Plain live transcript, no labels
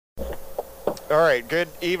All right, good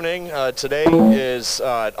evening. Today is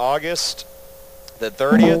August the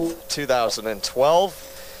 30th,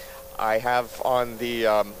 2012. I have on the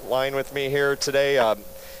line with me here today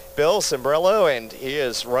Bill Cimbrelo, and he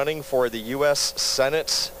is running for the U.S.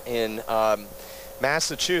 Senate in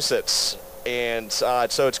Massachusetts. And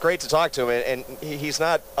so it's great to talk to him, and he's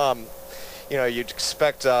not, you'd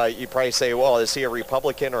expect, you'd probably say, well, is he a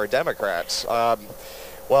Republican or a Democrat?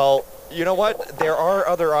 Well, you know what? There are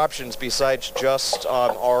other options besides just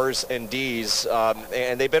R's and D's,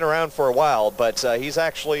 and they've been around for a while, but he's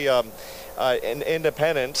actually an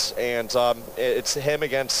independent, and it's him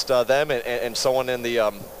against them and someone in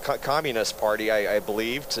the Communist Party, I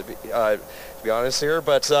believe, to be honest here.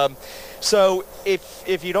 But so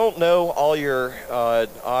if you don't know all your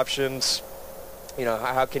options,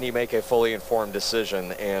 how can you make a fully informed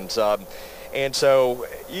decision? And so,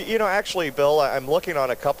 actually, Bill, I'm looking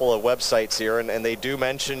on a couple of websites here, and they do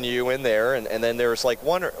mention you in there, and then there's like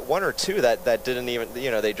one or two that didn't even,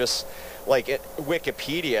 they just, like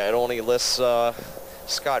Wikipedia, it only lists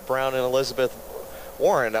Scott Brown and Elizabeth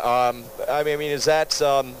Warren. I mean, is that,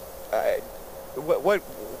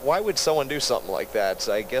 why would someone do something like that?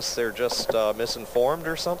 I guess they're just misinformed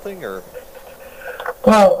or something, or?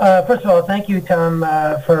 Well, first of all, thank you, Tom,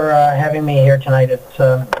 for having me here tonight. It's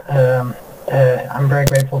I'm very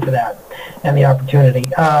grateful for that and the opportunity.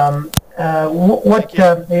 What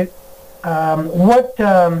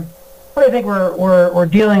I think we're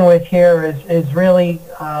dealing with here is really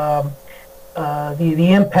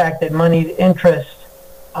the impact that moneyed interests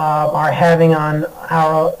are having on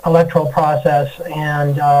our electoral process.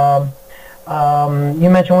 And you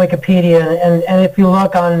mentioned Wikipedia, and if you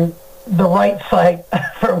look on the right site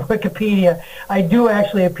for Wikipedia, I do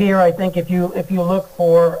actually appear. I think if you look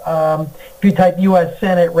for if you type U.S.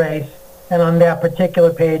 Senate race, and on that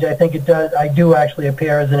particular page, I think it does. I do actually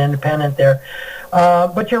appear as an independent there.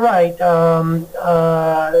 But you're right. There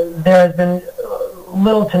has been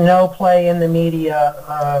little to no play in the media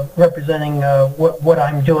representing what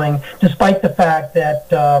I'm doing, despite the fact that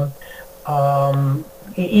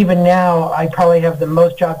even now I probably have the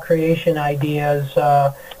most job creation ideas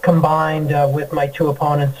combined with my two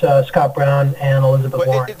opponents, Scott Brown and Elizabeth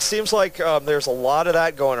Warren. It seems like there's a lot of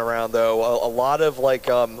that going around, though. A lot of like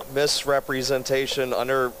misrepresentation,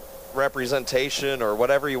 underrepresentation, or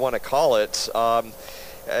whatever you want to call it.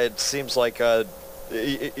 It seems like I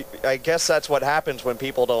guess that's what happens when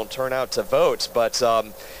people don't turn out to vote. But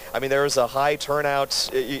I mean, there was a high turnout,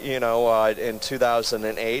 in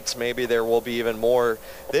 2008. Maybe there will be even more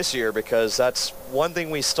this year, because that's one thing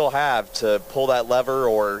we still have, to pull that lever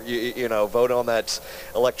or, vote on that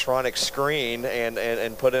electronic screen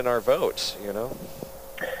and put in our vote,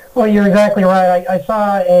 Well, you're exactly right. I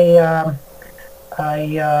saw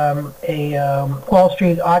a Wall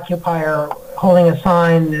Street occupier holding a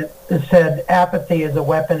sign that said, "Apathy is a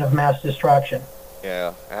weapon of mass destruction."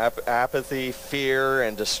 Yeah, apathy, fear,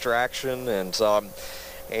 and distraction,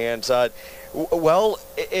 well,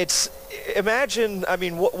 it's, imagine. I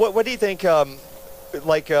mean, what do you think? I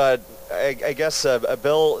guess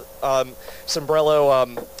Bill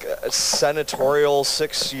Cimbrelo senatorial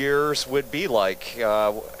 6 years would be like.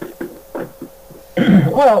 Well,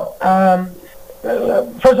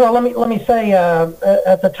 first of all, let me say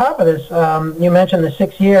at the top of this, you mentioned the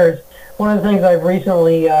 6 years. One of the things I've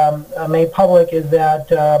recently made public is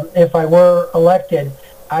that if I were elected,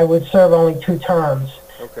 I would serve only 2 terms.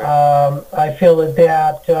 Okay. I feel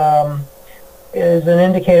that is an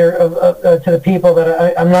indicator to the people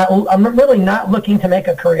that I'm really not looking to make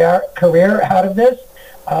a career out of this.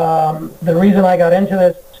 The reason I got into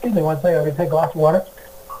this, excuse me one second, I'm going to take a glass of water.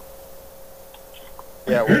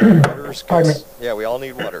 Yeah, water's good. Pardon me. Yeah, we all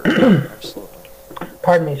need water. Absolutely.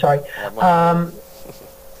 Pardon me, sorry.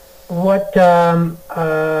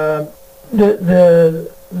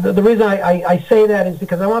 The reason I say that is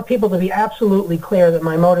because I want people to be absolutely clear that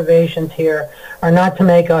my motivations here are not to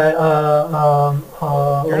make a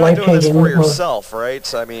life-changing move. You're not doing this for yourself,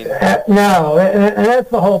 right? I mean, no, and that's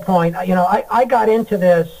the whole point. I got into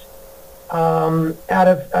this out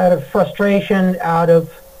of frustration, out of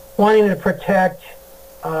wanting to protect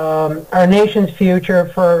our nation's future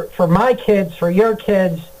for my kids, for your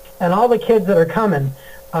kids, and all the kids that are coming.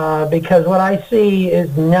 Because what I see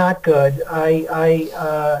is not good.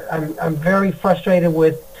 I'm very frustrated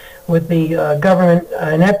with the government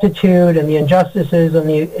ineptitude and the injustices and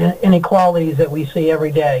the inequalities that we see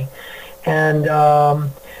every day. And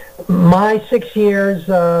my 6 years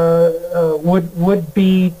would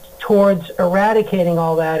be towards eradicating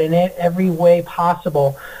all that in every way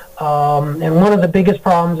possible. And one of the biggest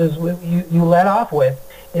problems is you let off with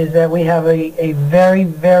is that we have a very,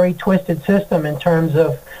 very twisted system in terms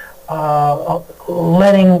of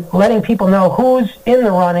letting people know who's in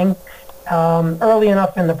the running early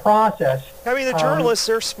enough in the process. I mean, the journalists,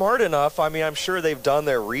 they're smart enough. I mean, I'm sure they've done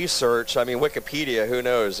their research. I mean, Wikipedia, who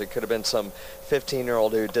knows? It could have been some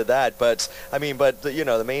 15-year-old who did that. But, I mean,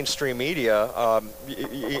 the mainstream media,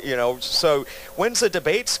 so when's the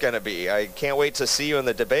debates going to be? I can't wait to see you in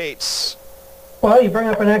the debates. Well, you bring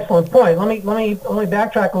up an excellent point. Let me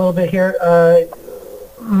backtrack a little bit here.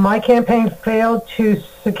 My campaign failed to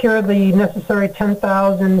secure the necessary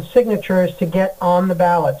 10,000 signatures to get on the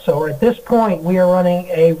ballot. So at this point, we are running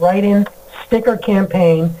a write-in sticker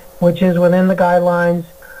campaign, which is within the guidelines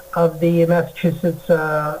of the Massachusetts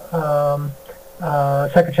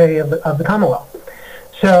Secretary of the Commonwealth.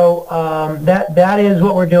 So that is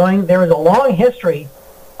what we're doing. There is a long history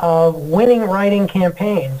of winning writing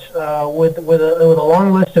campaigns with a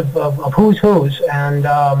long list of who's, and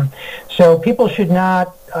so people should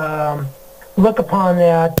not look upon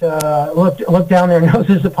that, look down their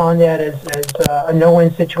noses upon that as a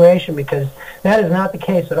no-win situation, because that is not the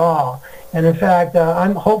case at all. And in fact,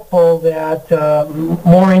 I'm hopeful that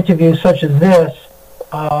more interviews such as this,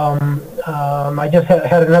 I just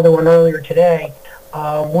had another one earlier today,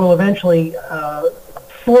 will eventually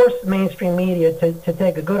force mainstream media to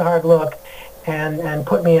take a good hard look and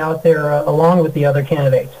put me out there along with the other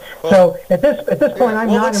candidates. Well, so at this point, I'm not invited.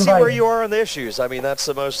 Well, let's see where you are on the issues. I mean, that's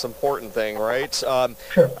the most important thing, right?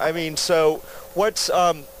 Sure. I mean, so what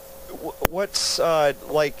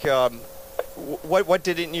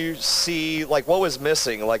didn't you see? Like, what was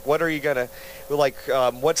missing? Like, what are you gonna, like,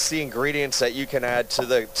 what's the ingredients that you can add to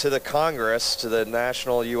the Congress, to the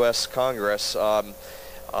national U.S. Congress?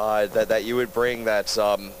 That you would bring that,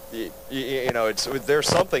 there's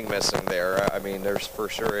something missing there. I mean, there's for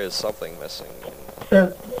sure is something missing.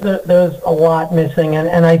 There's a lot missing,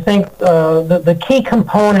 and I think the key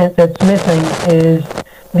component that's missing is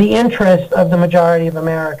the interest of the majority of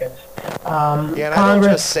Americans. And I don't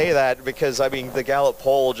just say that because, I mean, the Gallup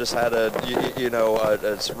poll just had a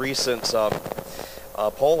recent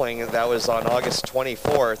polling that was on August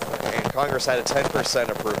 24th, and Congress had a 10%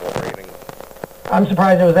 approval rating. I'm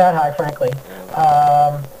surprised it was that high, frankly.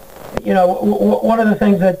 One of the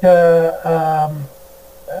things that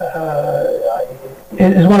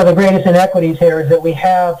is one of the greatest inequities here is that we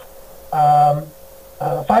have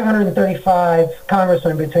 535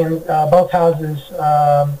 congressmen between both houses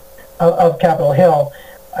of Capitol Hill,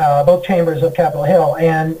 both chambers of Capitol Hill,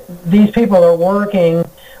 and these people are working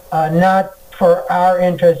not for our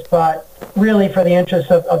interest, but really for the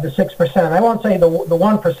interests of the 6%. I won't say the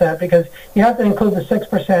 1%, because you have to include the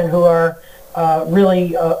 6% who are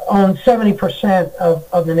really own 70%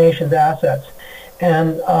 of the nation's assets.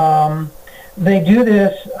 And they do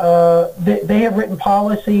this, they have written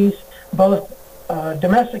policies, both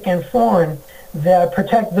domestic and foreign, that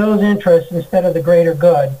protect those interests instead of the greater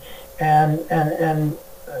good. And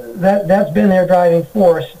that's been their driving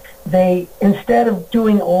force. They, instead of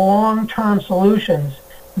doing long-term solutions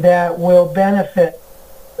that will benefit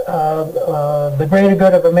the greater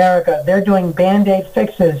good of America, they're doing Band-Aid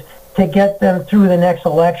fixes to get them through the next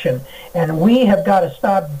election. And we have got to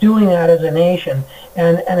stop doing that as a nation.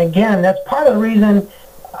 And again, that's part of the reason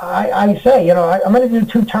I say, I'm going to do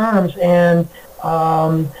 2 terms, and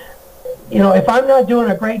if I'm not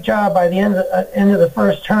doing a great job by the end of the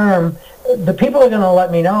first term, the people are going to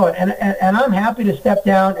let me know it, and I'm happy to step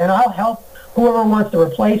down, and I'll help whoever wants to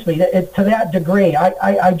replace me to that degree.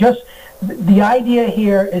 The idea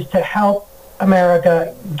here is to help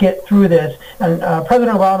America get through this. And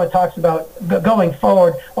President Obama talks about going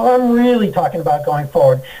forward. Well, I'm really talking about going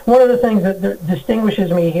forward. One of the things that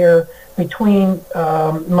distinguishes me here between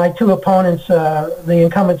my 2 opponents, the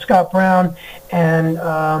incumbent Scott Brown and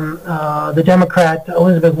the Democrat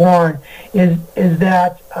Elizabeth Warren, is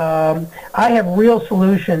that I have real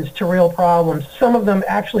solutions to real problems. Some of them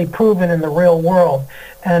actually proven in the real world,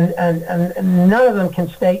 and none of them can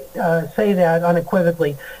say that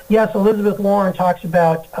unequivocally. Yes, Elizabeth Warren talks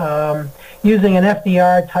about using an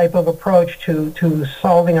FDR type of approach to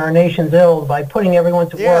solving our nation's ills by putting everyone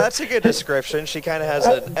to work. Yeah, that's a good description. She kind of has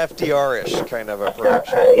an FDR-ish kind of approach.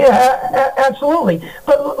 Absolutely.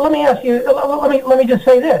 But let me ask you. Let me just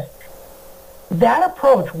say this. That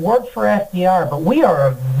approach worked for FDR, but we are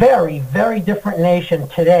a very, very different nation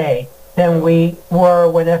today than we were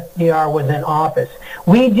when FDR was in office.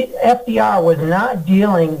 FDR was not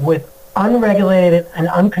dealing with unregulated and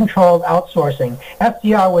uncontrolled outsourcing.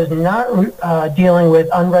 FDR was not dealing with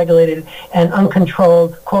unregulated and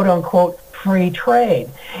uncontrolled, quote-unquote, free trade.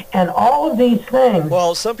 And all of these things.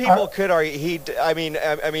 Well, some people could argue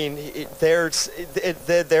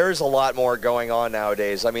there's a lot more going on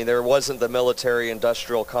nowadays. I mean, there wasn't the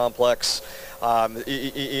military-industrial complex.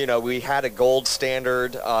 We had a gold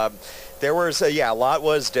standard. There was a lot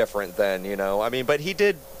was different then. I mean, but he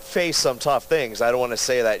did face some tough things. I don't want to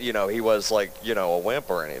say that he was like a wimp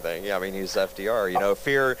or anything. I mean, he's FDR.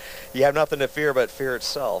 Fear, you have nothing to fear but fear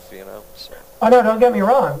itself. So. Oh no, don't get me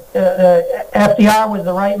wrong. FDR was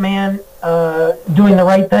the right man doing the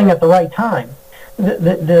right thing at the right time.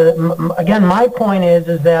 Again, my point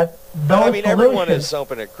is that those I mean, everyone is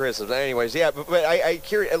open to criticism. Anyways, yeah, but I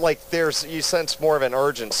curious, like, you sense more of an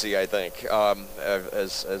urgency, I think,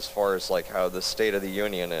 as far as like how the State of the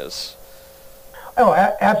Union is. Oh,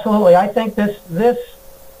 absolutely. I think this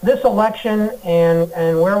election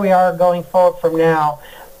and where we are going forward from now,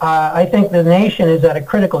 I think the nation is at a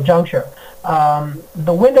critical juncture.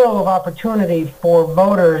 The window of opportunity for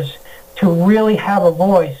voters to really have a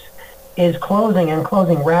voice is closing and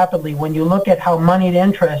closing rapidly when you look at how moneyed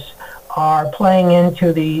interests are playing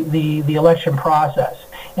into the election process.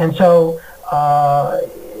 And so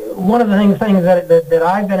one of the things that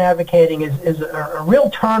I've been advocating is a real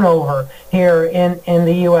turnover here in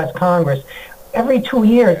the U.S. Congress. Every 2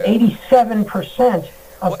 years, 87%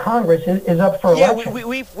 of Congress is up for election.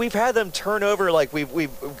 Yeah, we've had them turn over, like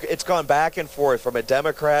it's gone back and forth from a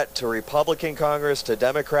Democrat to Republican Congress to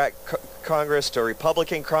Democrat Congress to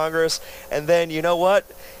Republican Congress, and then you know what?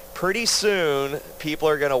 Pretty soon people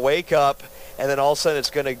are going to wake up, and then all of a sudden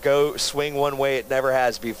it's going to go swing one way it never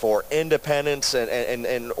has before. Independents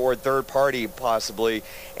and or third party possibly,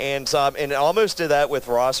 and it almost did that with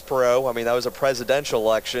Ross Perot. I mean, that was a presidential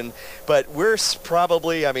election, but we're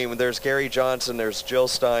probably, I mean, there's Gary Johnson, there's Jill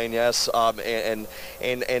Stein, yes, and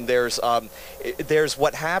there's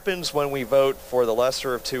what happens when we vote for the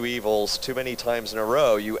lesser of two evils too many times in a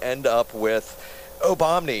row. You end up with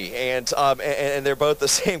Obama, and they're both the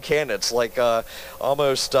same candidates, like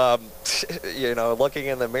almost looking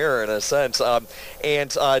in the mirror in a sense,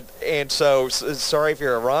 and so sorry if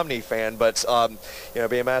you're a Romney fan, but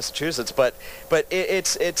being Massachusetts, but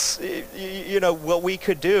it's what we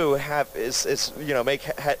could do is make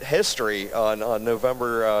history on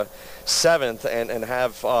November 7th and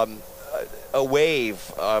have a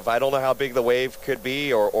wave of, I don't know how big the wave could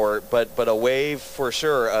be, but a wave for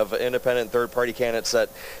sure of independent third-party candidates that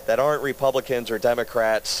aren't Republicans or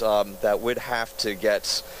Democrats that would have to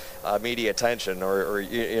get media attention, or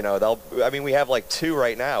we have like two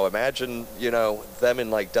right now. Imagine them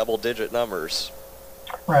in like double-digit numbers.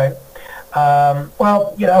 Right. I'm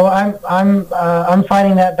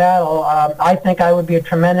fighting that battle. I think I would be a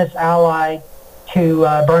tremendous ally to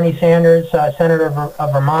Bernie Sanders, Senator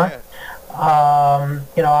of Vermont. Yeah.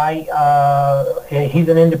 He's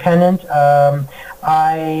an independent.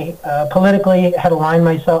 I politically had aligned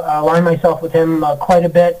myself with him quite a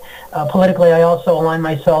bit. Politically, I also aligned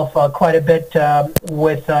myself quite a bit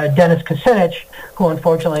with Dennis Kucinich, who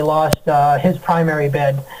unfortunately lost his primary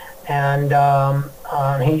bid, and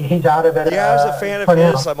he's out of it. Yeah, I was a fan of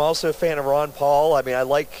his. I'm also a fan of Ron Paul. I mean, I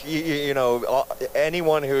like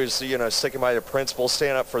anyone who's sticking by their principles,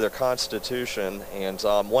 standing up for their Constitution, and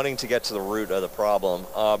wanting to get to the root of the problem.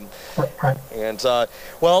 Right. And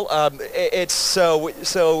it's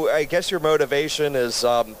so. I guess your motivation is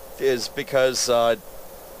because.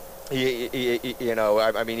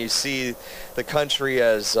 You see the country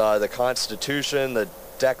as the Constitution, the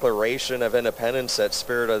Declaration of Independence, that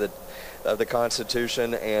spirit of the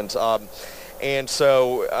Constitution, and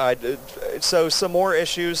so some more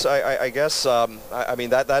issues. I guess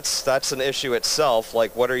that's an issue itself.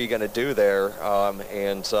 Like, what are you going to do there?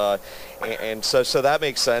 And so that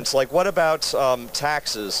makes sense. Like, what about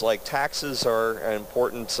taxes? Like, taxes are an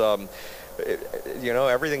important.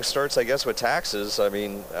 Everything starts, I guess, with taxes. I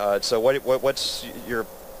mean, so what's your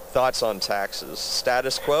thoughts on taxes?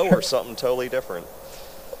 Status quo or something totally different?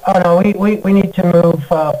 Oh no, we need to move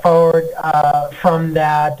forward from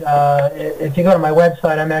that. If you go to my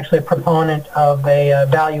website, I'm actually a proponent of a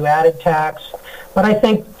value-added tax. But I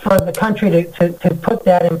think for the country to put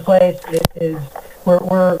that in place, if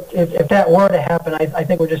that were to happen, I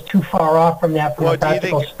think we're just too far off from that from a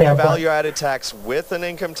practical standpoint. Do you think a value-added tax with an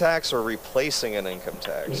income tax or replacing an income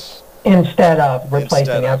tax? Instead of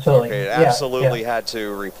replacing, absolutely. Okay, absolutely had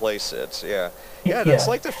to replace it, yeah. Yeah, it's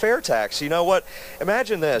like the fair tax. You know what?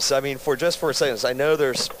 Imagine this. I mean, for a second, I know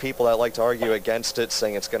there's people that like to argue against it,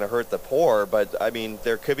 saying it's going to hurt the poor, but I mean,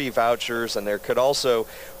 there could be vouchers, and there could also,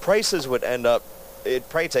 prices would end up, it'd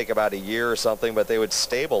probably take about a year or something, but they would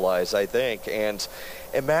stabilize, I think. And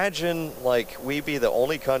imagine, like, we be the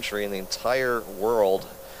only country in the entire world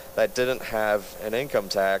that didn't have an income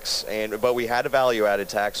tax, but we had a value-added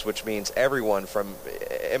tax, which means everyone from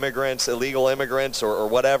immigrants, illegal immigrants, or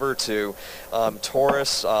whatever, to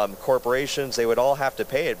tourists, corporations, they would all have to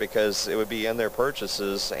pay it because it would be in their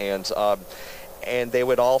purchases, and they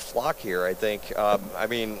would all flock here. I think.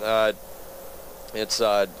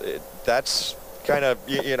 That's kind of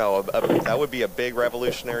that would be a big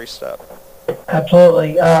revolutionary step.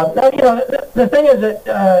 Absolutely. The thing is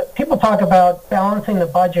that people talk about balancing the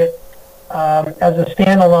budget as a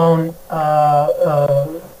standalone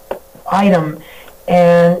item,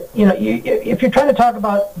 and if you're trying to talk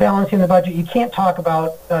about balancing the budget, you can't talk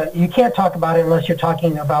about it unless you're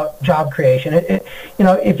talking about job creation.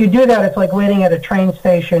 If you do that, it's like waiting at a train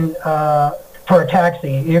station for a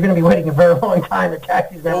taxi. You're going to be waiting a very long time. The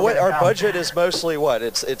taxi's never going to come. Our budget is mostly what?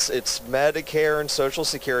 It's Medicare and Social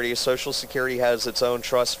Security. Social Security has its own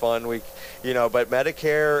trust fund. But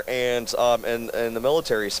Medicare and the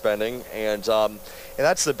military spending, and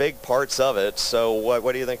that's the big parts of it. So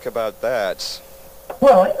what do you think about that?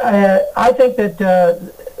 Well, I think that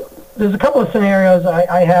there's a couple of scenarios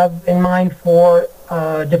I have in mind for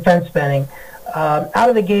defense spending. Out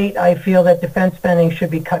of the gate, I feel that defense spending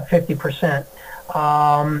should be cut 50%.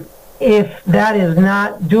 If that is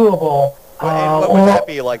not doable, and what would that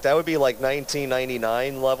be like? That would be like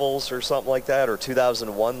 1999 levels or something like that, or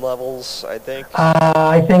 2001 levels, I think.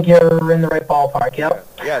 I think you're in the right ballpark. Yep.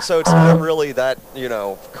 Yeah. So it's not really that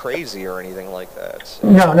crazy or anything like that.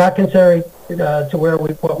 No, not considering to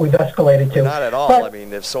what we've escalated to. Not at all. But,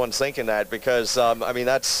 if someone's thinking that, because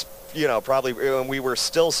that's probably, and we were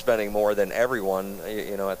still spending more than everyone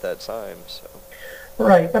at that time. So.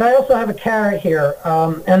 Right, but I also have a carrot here,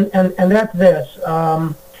 and that's this.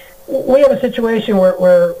 We have a situation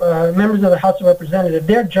where members of the House of Representatives,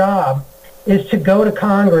 their job is to go to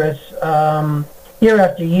Congress year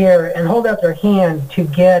after year and hold out their hand to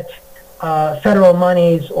get federal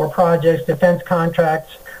monies or projects, defense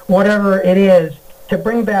contracts, whatever it is, to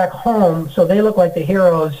bring back home so they look like the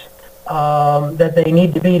heroes that they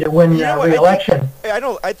need to be to win re-election.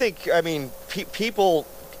 I think people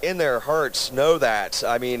in their hearts know that.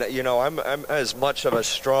 I'm as much of a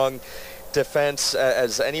strong defense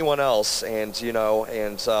as anyone else,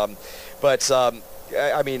 but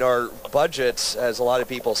our budget, as a lot of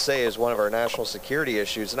people say, is one of our national security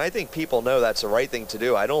issues, and I think people know that's the right thing to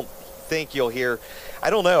do. I don't think you'll hear,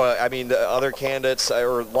 the other candidates,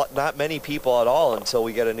 or not many people at all until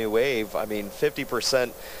we get a new wave.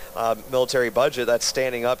 50% military budget, that's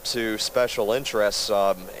standing up to special interests,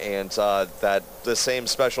 that the same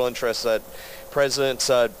special interests that President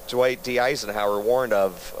Dwight D. Eisenhower warned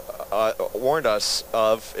us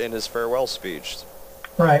of in his farewell speech.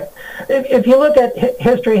 Right. If you look at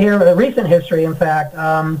history here, the recent history, in fact,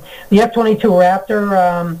 the F-22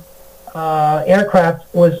 Raptor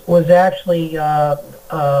aircraft was actually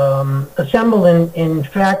assembled in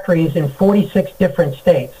factories in 46 different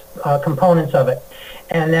states, components of it.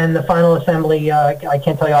 And then the final assembly, I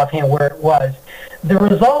can't tell you offhand where it was. The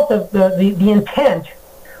result of the intent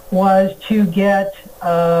was to get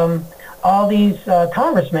all these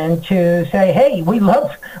congressmen to say, "Hey, we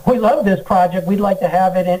love this project. We'd like to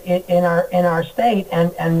have it in our state,"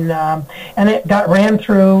 and it got rammed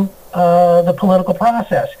through the political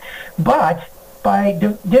process. But by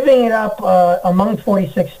divvying it up among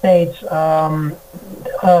 46 states, an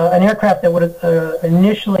aircraft that would have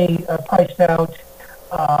initially priced out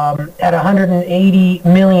at 180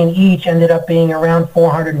 million each ended up being around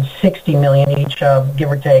 460 million each,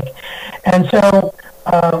 give or take. And so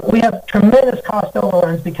we have tremendous cost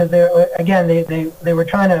overruns because they were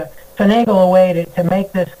trying to finagle a way to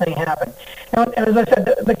make this thing happen. And as I said,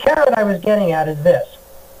 the carrot I was getting at is this.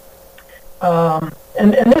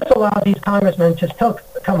 And this allows these congressmen to still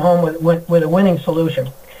come home with a winning solution.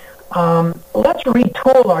 Let's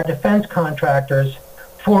retool our defense contractors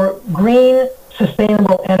for green,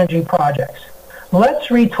 sustainable energy projects. Let's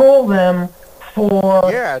retool them for...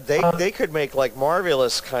 Yeah, they could make like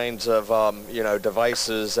marvelous kinds of,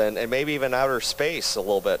 devices and maybe even outer space a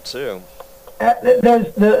little bit too.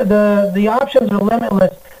 There's the options are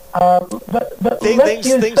limitless. But things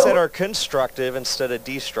that are constructive instead of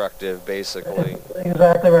destructive, basically.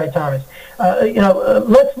 Exactly right, Thomas.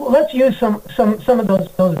 Let's use some of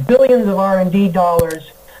those billions of R&D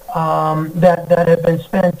dollars that have been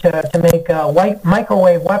spent to make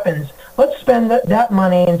microwave weapons. Let's spend that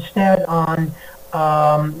money instead on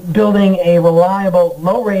building a reliable,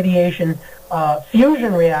 low radiation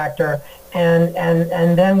fusion reactor, and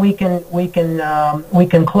then we can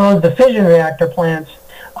close the fission reactor plants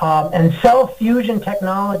and sell fusion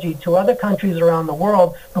technology to other countries around the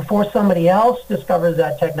world before somebody else discovers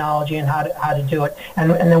that technology and how to do it,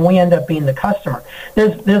 and then we end up being the customer.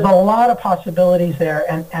 There's a lot of possibilities there,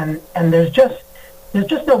 and there's just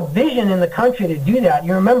no vision in the country to do that.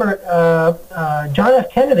 You remember John F.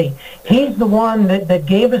 Kennedy? He's the one that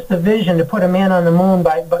gave us the vision to put a man on the moon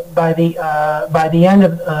by the end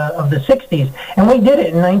of the 60s, and we did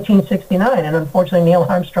it in 1969. And unfortunately, Neil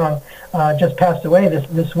Armstrong just passed away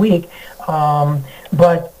this week.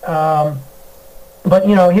 But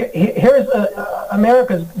you know, here's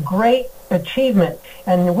America's great achievement,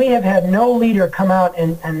 and we have had no leader come out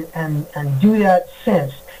and do that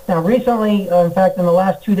since. Now, recently, in fact, in the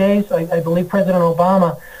last 2 days, I believe President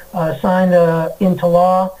Obama signed into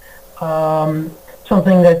law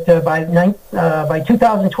something that by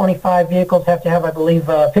 2025, vehicles have to have, I believe,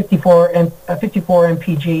 54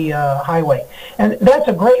 mpg highway, and that's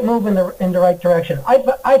a great move in the right direction.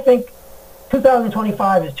 I think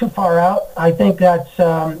 2025 is too far out. I think that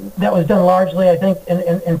was done largely, I think,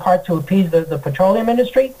 in part to appease the petroleum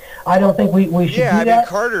industry. I don't think we should do that. Yeah, I mean,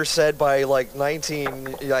 Carter said by like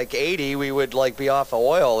 80 we would like be off of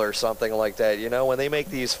oil or something like that. You know, when they make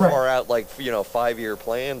these far out, like, you know, 5-year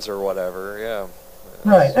plans or whatever. Yeah.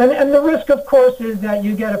 Right, and the risk, of course, is that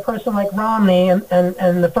you get a person like Romney, and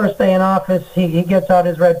the first day in office he gets out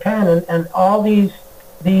his red pen, and all these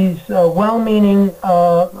well-meaning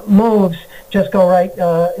moves just go right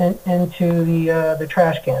into the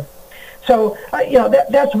trash can. So you know,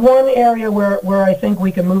 that's one area where I think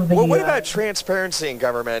we can move the. Well, what about transparency in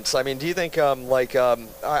governments? I mean, do you think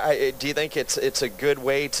do you think it's a good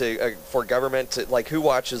way to for government to, like, who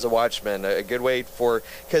watches a watchman? A good way for,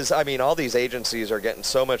 because I mean, all these agencies are getting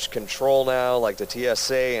so much control now, like the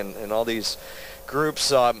TSA and all these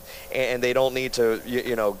groups, and they don't need to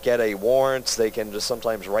you know, get a warrant. They can just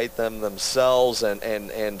sometimes write them themselves, and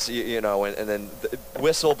you know, and then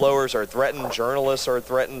whistleblowers are threatened, journalists are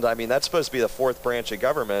threatened. I mean, that's supposed to be the fourth branch of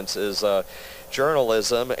government, is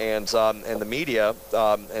journalism and the media,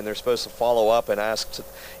 and they're supposed to follow up and ask,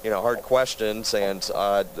 you know, hard questions. And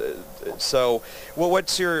so, well,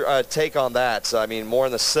 what's your take on that? I mean, more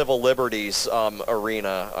in the civil liberties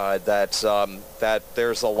arena, that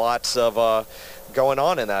there's a lot of going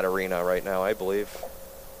on in that arena right now, I believe.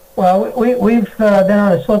 Well, we've been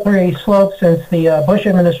on a slippery slope since the Bush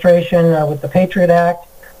administration with the Patriot Act.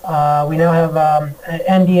 We now have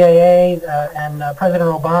NDAA and President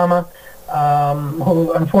Obama,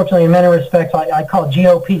 who unfortunately in many respects I call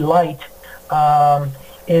GOP light,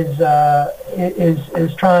 is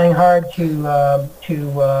trying hard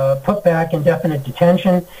to put back indefinite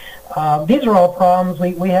detention. These are all problems.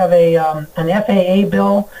 We have an FAA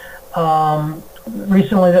bill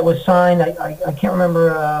recently that was signed. I can't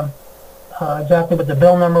remember exactly what the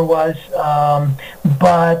bill number was,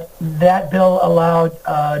 but that bill allowed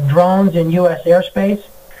drones in U.S. airspace.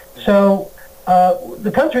 So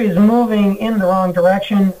the country is moving in the wrong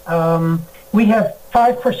direction. We have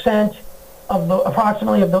 5% of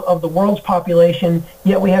approximately of the world's population,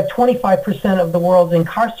 yet we have 25% of the world's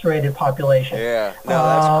incarcerated population. Yeah, no,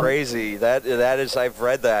 that's crazy. That is, I've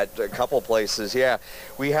read that a couple places. Yeah,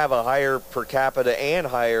 we have a higher per capita and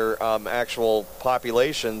higher actual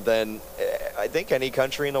population than I think any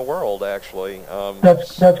country in the world, actually.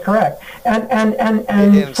 That's correct. And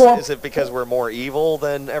is it because we're more evil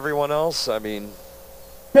than everyone else? I mean.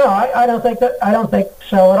 No, I don't think that. I don't think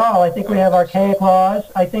so at all. I think we have archaic laws.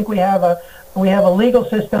 I think we have a legal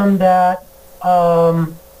system that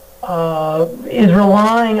is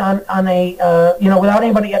relying on a you know, without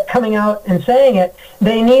anybody coming out and saying it,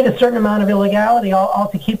 they need a certain amount of illegality all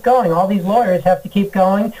to keep going. All these lawyers have to keep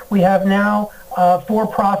going. We have now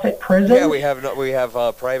for-profit prisons. Yeah, we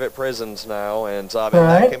have private prisons now, and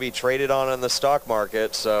that can be traded on in the stock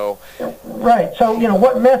market. So. Right. So, you know,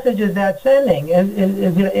 what message is that sending?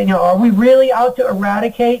 Is you know, are we really out to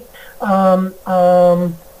eradicate problems,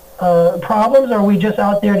 or are we just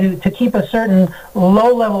out there to keep a certain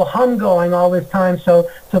low-level hum going all this time so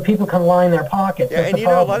people can line their pockets? Yeah, and you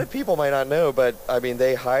know, a lot of people might not know, but I mean,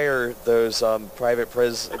 they hire those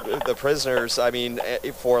the prisoners. I mean,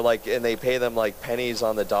 for like, and they pay them like pennies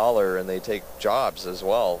on the dollar, and they take jobs as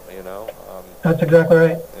well. You know. That's exactly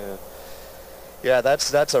right. Yeah. Yeah,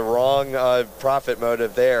 that's a wrong profit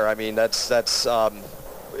motive there. I mean, that's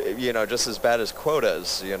you know, just as bad as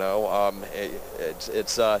quotas. You know,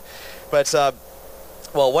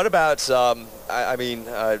 well, what about I mean,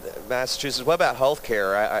 Massachusetts? What about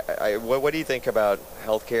healthcare? What do you think about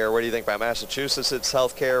healthcare? What do you think about Massachusetts? It's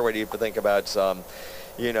healthcare. What do you think about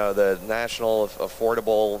you know, the National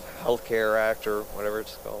Affordable Healthcare Act, or whatever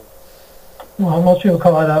it's called? Well, most people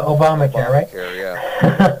call it Obamacare, right? Obamacare, yeah.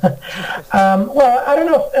 Well, I don't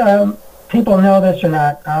know if people know this or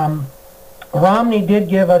not. Romney did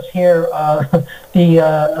give us here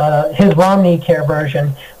his Romney Care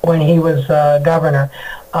version when he was governor.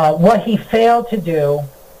 What he failed to do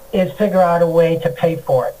is figure out a way to pay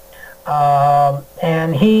for it.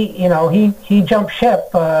 And he jumped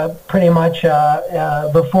ship pretty much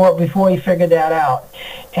before he figured that out.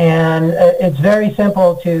 And it's very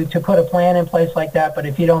simple to put a plan in place like that, but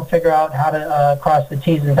if you don't figure out how to cross the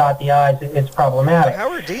T's and dot the I's, it's problematic.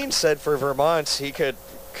 Howard Dean said for Vermont he could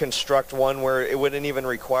construct one where it wouldn't even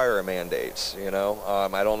require a mandate, you know.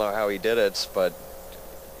 I don't know how he did it, but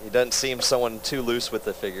he doesn't seem someone too loose with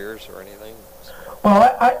the figures or anything.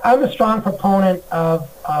 Well, I'm a strong proponent of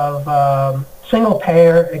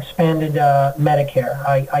single-payer expanded Medicare.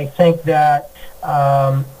 I think that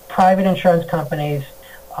private insurance companies,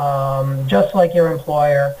 just like your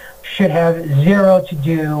employer, should have zero to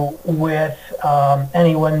do with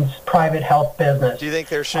anyone's private health business. Do you think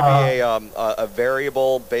there should be a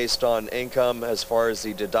variable based on income as far as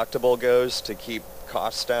the deductible goes to keep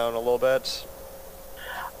costs down a little bit?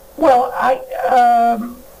 Well,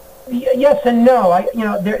 yes and no.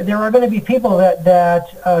 There are going to be people that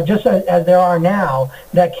just as there are now,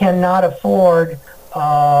 that cannot afford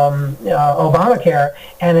Obamacare,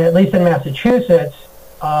 and at least in Massachusetts,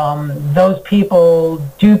 those people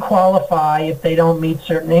do qualify if they don't meet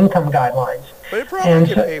certain income guidelines. But it probably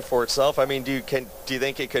could pay for itself. I mean, do you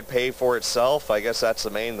think it could pay for itself? I guess that's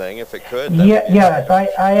the main thing. If it could, yes,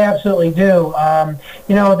 I absolutely do.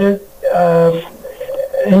 There's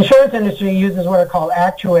insurance industry uses what are called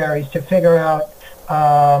actuaries to figure out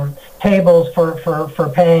tables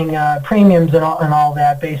for paying premiums and all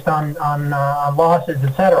that based on losses,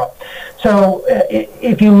 etc. So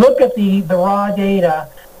if you look at the raw data,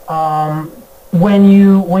 when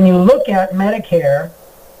you look at Medicare,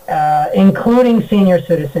 including senior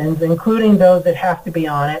citizens, including those that have to be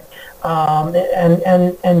on it,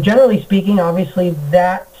 and generally speaking, obviously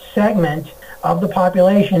that segment of the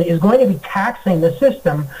population is going to be taxing the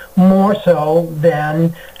system more so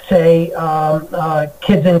than, say,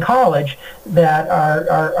 kids in college that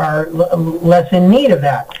are less in need of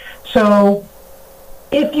that. So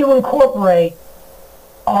if you incorporate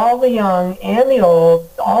all the young and the old,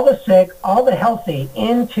 all the sick, all the healthy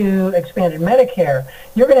into expanded Medicare,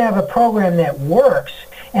 you're going to have a program that works.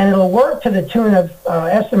 And it'll work to the tune of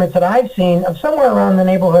estimates that I've seen of somewhere around the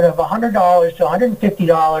neighborhood of $100 to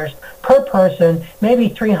 $150 per person, maybe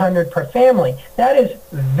 $300 per family. That is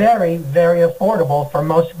very, very affordable for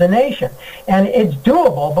most of the nation. And it's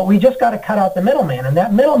doable, but we just got to cut out the middleman. And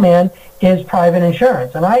that middleman is private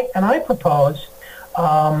insurance. And I propose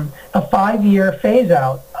a 5-year phase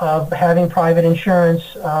out of having private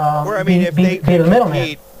insurance be the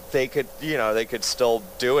middleman. They could still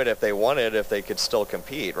do it if they wanted, if they could still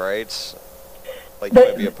compete, right? Like, you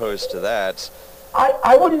might be opposed to that.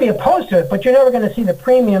 I wouldn't be opposed to it, but you're never going to see the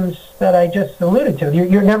premiums that I just alluded to.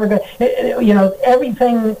 You're never going to,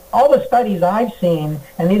 everything, all the studies I've seen,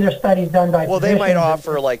 and these are studies done by physicians. They might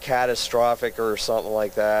offer like catastrophic or something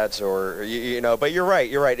like that, or, but you're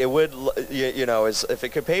right. It would, if it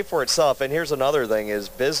could pay for itself. And here's another thing is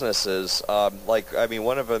businesses,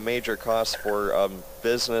 one of the major costs for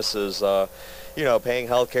businesses, paying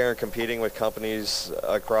healthcare and competing with companies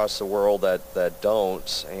across the world that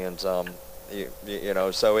don't, and, so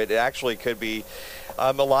it actually could be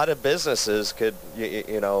a lot of businesses could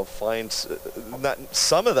find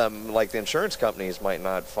some of them, like the insurance companies, might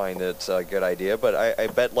not find it a good idea, but I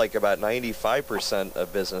bet like about 95%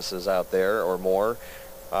 of businesses out there or more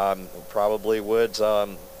probably would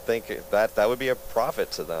think that would be a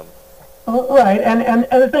profit to them. Right, and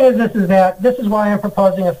the thing is, this is why I'm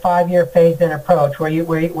proposing a 5-year phased-in approach, where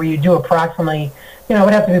you do approximately, it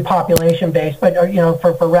would have to be population based, but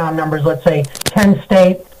for round numbers, let's say 10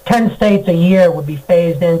 states a year would be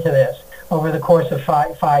phased into this over the course of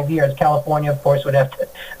five years. California, of course, would have to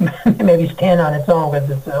maybe stand on its own because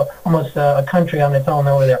it's almost a country on its own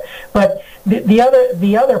over there. But the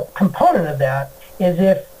other component of that is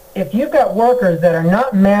if you've got workers that are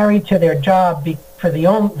not married to their job for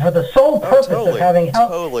the sole purpose of having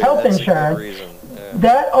health insurance,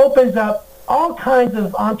 that opens up all kinds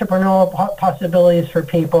of entrepreneurial possibilities for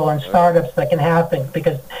people and startups that can happen,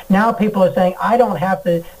 because now people are saying, I don't have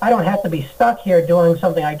to be stuck here doing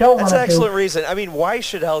something I don't want to do. That's an excellent reason. I mean, why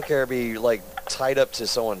should healthcare be like tied up to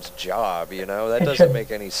someone's job? That doesn't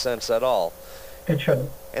make any sense at all. It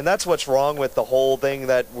shouldn't. And that's what's wrong with the whole thing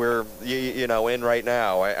that we're in right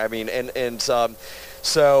now.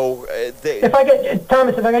 So if I could,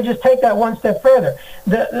 Thomas, if I could just take that one step further,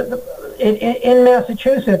 in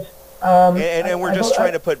Massachusetts, And we're just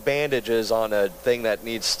trying to put bandages on a thing that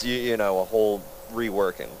needs, a whole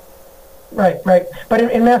reworking. Right, right.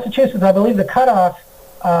 But in Massachusetts, I believe the cutoff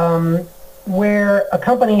where a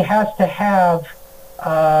company has to have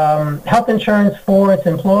health insurance for its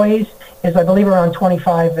employees is, I believe, around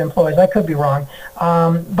 25 employees. I could be wrong.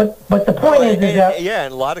 But the point is that... Yeah,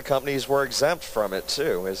 and a lot of companies were exempt from it,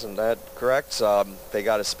 too. Isn't that correct? They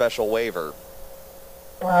got a special waiver.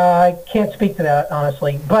 I can't speak to that,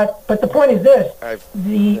 honestly. But the point is this: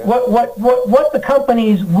 what the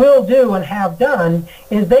companies will do and have done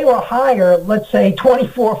is they will hire, let's say,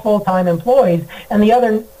 24 full-time employees, and the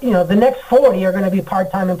other, the next 40 are going to be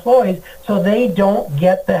part-time employees, so they don't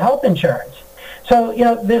get the health insurance. So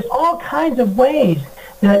there's all kinds of ways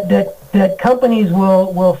that companies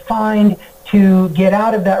will find to get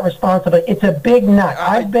out of that responsibility. It's a big nut.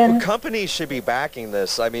 Companies should be backing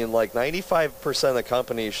this. I mean, like 95% of the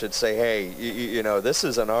companies should say, hey, this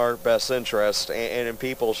is in our best interest, and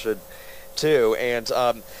people should too. And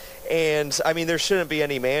I mean, there shouldn't be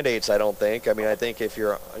any mandates, I don't think. I mean, I think if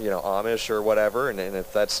you're, Amish or whatever, and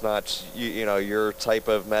if that's not, your type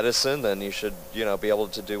of medicine, then you should, be able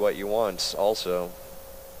to do what you want also.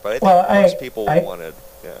 But I think most people would want it,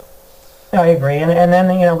 yeah. I agree, and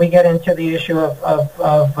then we get into the issue of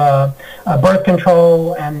birth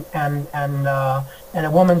control and a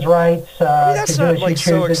woman's rights. That's not like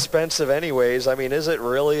so expensive, anyways. I mean, is it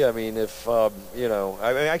really? I mean, if I mean,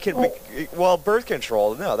 I can. Well, birth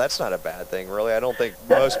control. No, that's not a bad thing, really. I don't think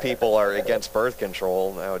most people are against birth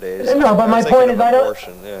control nowadays. No, but my point is,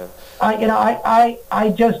 yeah. I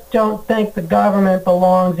just don't think the government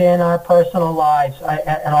belongs in our personal lives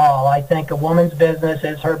at all. I think a woman's business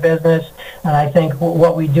is her business, and I think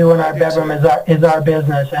what we do in our bedroom is our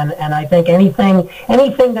business. And I think anything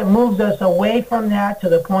that moves us away from that to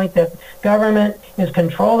the point that government is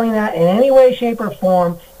controlling that in any way, shape, or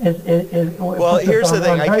form is well, here's the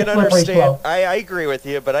thing. I can understand. I agree with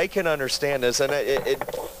you, but I can understand this, and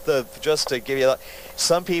just to give you,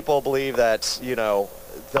 some people believe that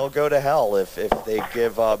they'll go to hell if they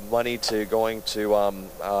give money to going to an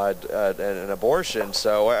abortion.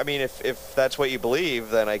 So I mean, if that's what you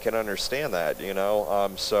believe, then I can understand that. Yeah.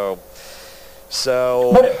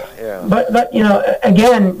 But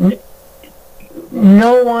again,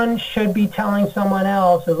 no one should be telling someone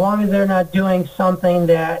else, as long as they're not doing something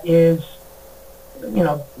that is,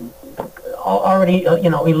 already, illegal.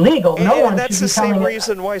 No one should be telling. And that's the same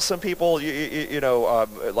reason why some people,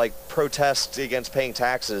 like protest against paying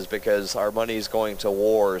taxes, because our money's going to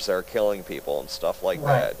wars that are killing people and stuff like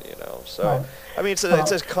that. So right. I mean, it's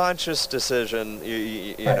a conscious decision.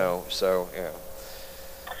 So yeah.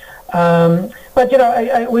 But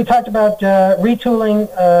we talked about retooling.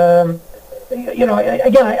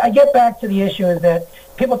 Again, I get back to the issue is that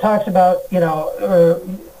people talks about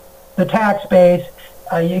the tax base.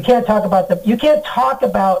 You can't talk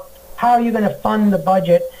about how you're going to fund the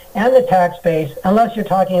budget and the tax base unless you're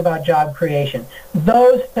talking about job creation.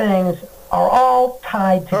 Those things are all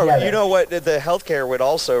tied together. Oh, you know what? The healthcare would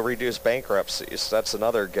also reduce bankruptcies. That's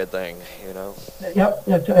another good thing, Yep,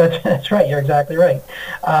 that's right. You're exactly right.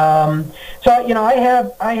 So I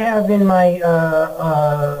have in my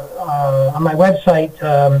on my website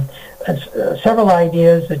several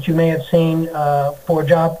ideas that you may have seen for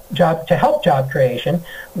job to help job creation.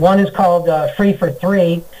 One is called Free for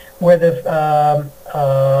Three, where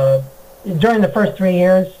during the first 3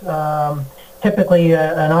 years. Typically,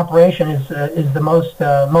 an operation is the most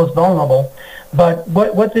vulnerable, but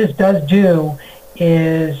what this does do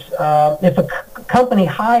is if a company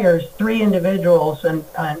hires 3 individuals and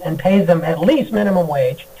pays them at least minimum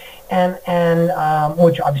wage, and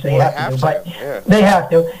which obviously they have to do, but they have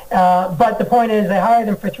to. But the point is, they hire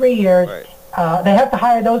them for 3 years. Right. They have to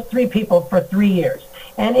hire those 3 people for 3 years,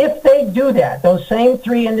 and if they do that, those same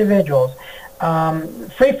 3 individuals.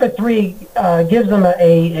 Free for Three gives them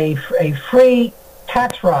a free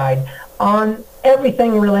tax ride on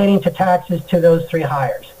everything relating to taxes to those 3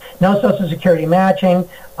 hires. No Social Security matching,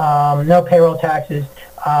 no payroll taxes,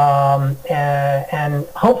 and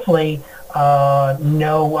hopefully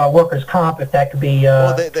no workers' comp, if that could be,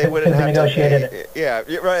 they wouldn't have negotiated. Yeah,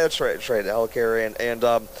 right. That's right. That's right. Healthcare and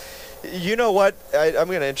you know what? I'm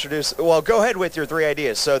going to introduce. Well, go ahead with your 3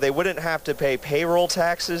 ideas. So they wouldn't have to pay payroll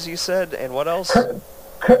taxes, you said, and what else?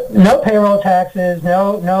 No payroll taxes,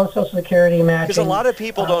 no Social Security matching. Because a lot of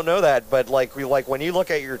people don't know that, but like when you look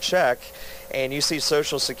at your check and you see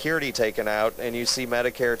Social Security taken out and you see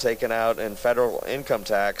Medicare taken out and federal income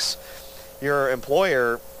tax, your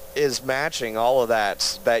employer is matching all of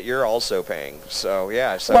that you're also paying. So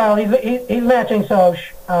yeah. So. Well, he's matching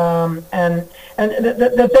and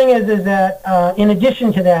the thing is that in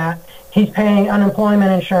addition to that, He's paying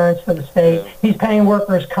unemployment insurance for the state. Yeah. He's paying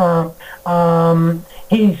workers' comp.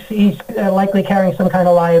 He's likely carrying some kind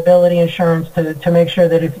of liability insurance to make sure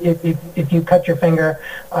that if you cut your finger,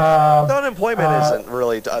 The unemployment isn't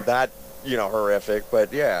really that horrific,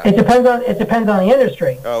 but yeah. it depends on the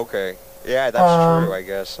industry. Oh, okay. Yeah, that's true, I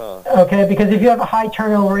guess, huh? Okay, because if you have a high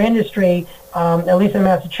turnover industry, at least in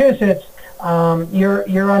Massachusetts,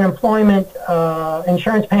 your unemployment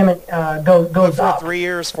insurance payment goes for up. 3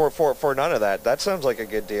 years for none of that. That sounds like a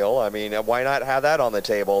good deal. I mean, why not have that on the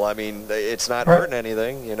table? I mean, it's not hurting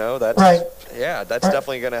anything, That's right. Yeah, that's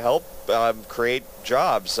definitely going to help create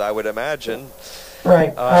jobs, I would imagine.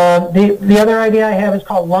 Right. The other idea I have is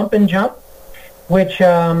called lump and jump, which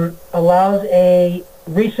allows a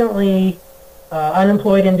recently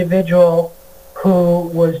unemployed individual who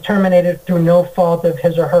was terminated through no fault of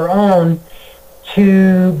his or her own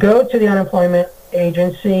to go to the unemployment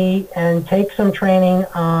agency and take some training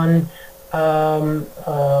on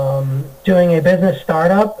doing a business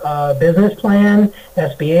startup, business plan,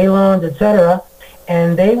 SBA loans, etc.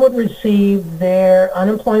 And they would receive their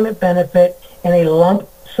unemployment benefit in a lump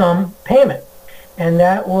sum payment. And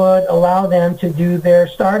that would allow them to do their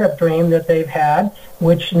startup dream that they've had,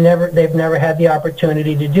 which they've never had the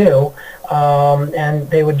opportunity to do. And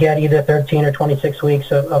they would get either 13 or 26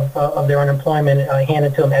 weeks of their unemployment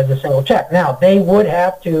handed to them as a single check. Now, they would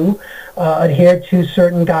have to adhere to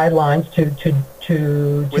certain guidelines to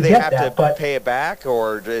would they get have that, to pay it back,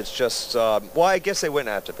 or it's just? Well, I guess they wouldn't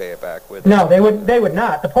have to pay it back, would they? No, they would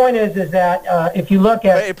not. The point is that if you look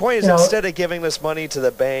at the point is, instead of giving this money to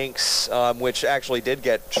the banks, which actually did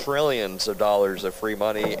get trillions of dollars of free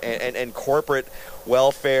money, and corporate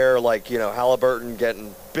welfare, like Halliburton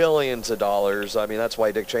getting billions of dollars. I mean, that's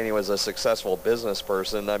why Dick Cheney was a successful business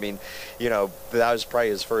person. I mean, that was probably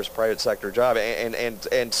his first private sector job,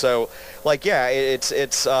 and so, like, yeah, it's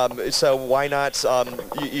so why not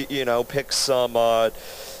pick some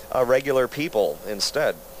regular people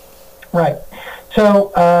instead? Right.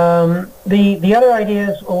 So the other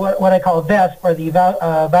idea is what I call VESP, or the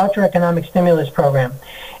Voucher Economic Stimulus Program,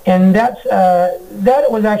 and that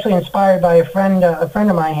was actually inspired by a friend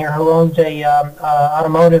of mine here who owns a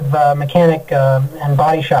automotive mechanic and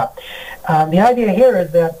body shop. The idea here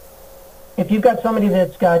is that if you've got somebody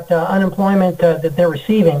that's got unemployment that they're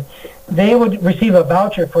receiving, they would receive a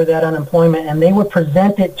voucher for that unemployment, and they would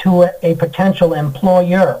present it to a potential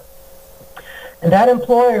employer. And that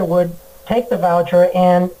employer would take the voucher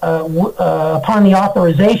and, upon the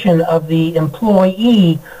authorization of the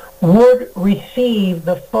employee, would receive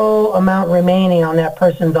the full amount remaining on that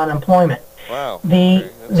person's unemployment. Wow. The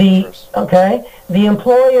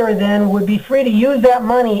employer then would be free to use that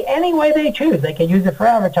money any way they choose. They could use it for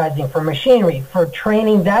advertising, for machinery, for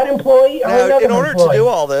training that employee or another employee. In order to do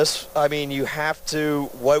all this, I mean, you have to.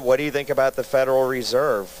 What do you think about the Federal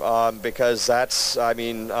Reserve? Because that's. I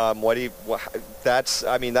mean,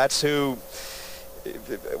 that's who.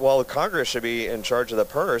 Well, Congress should be in charge of the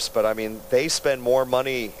purse, but I mean, they spend more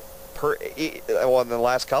money in the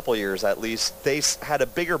last couple of years, at least. They had a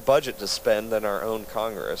bigger budget to spend than our own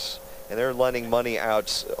Congress, and they're lending money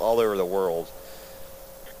out all over the world.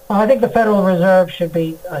 Well, I think the Federal Reserve should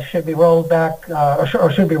be rolled back, or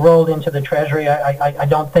should be rolled into the Treasury. I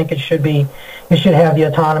don't think it should be. It should have the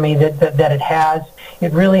autonomy that it has.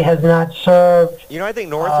 It really has not served. I think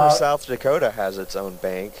North or South Dakota has its own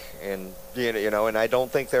bank, and and I don't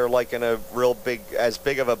think they're like in a as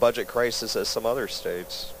big of a budget crisis as some other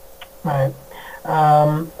states. Right.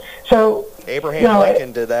 So Abraham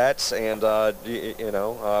Lincoln did that, and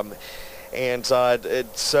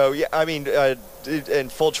so yeah. I mean, in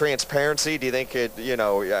full transparency, do you think it?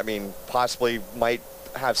 Possibly might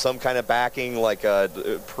have some kind of backing, like a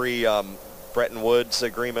Bretton Woods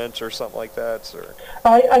agreement or something like that? Or?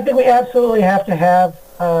 I think we absolutely have to have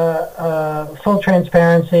full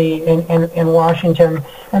transparency in Washington,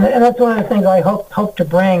 and that's one of the things I hope to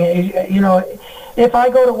bring. If I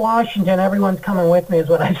go to Washington, everyone's coming with me, is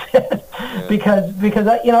what I said, yeah. because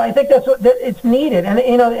I think that's it's needed,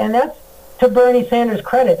 and that's to Bernie Sanders'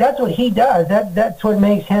 credit. That's what he does. That's what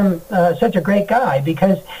makes him such a great guy,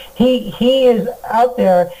 because he is out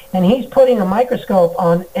there and he's putting a microscope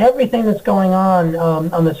on everything that's going on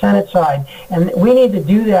the Senate side, and we need to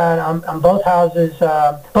do that on both houses,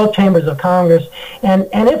 both chambers of Congress, and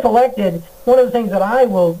if elected, one of the things that I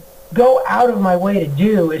will go out of my way to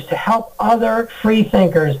do is to help other free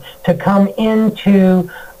thinkers to come into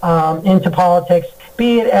politics,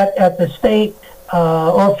 be it at the state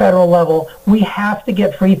or federal level. We have to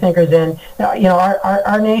get free thinkers in.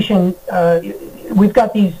 Our nation we've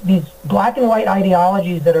got these black and white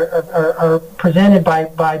ideologies that are presented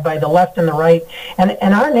by the left and the right,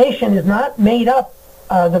 and our nation is not made up.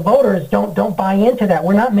 The voters don't buy into that.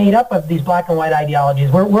 We're not made up of these black and white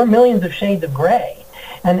ideologies. We're millions of shades of gray,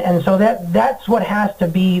 and so that's what has to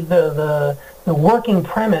be the working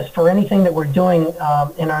premise for anything that we're doing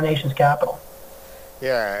in our nation's capital.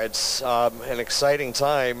 Yeah, it's an exciting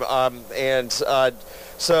time,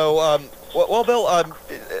 well, Bill,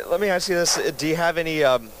 let me ask you this: do you have any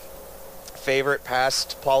favorite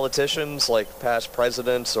past politicians, like past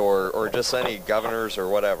presidents, or just any governors or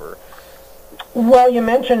whatever? Well, you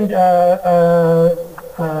mentioned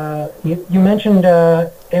you mentioned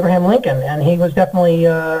Abraham Lincoln, and he was definitely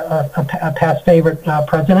a past favorite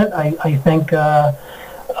president. I think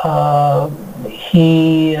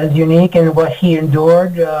he is unique in what he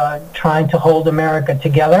endured, trying to hold America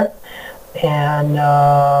together, and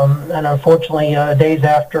unfortunately, days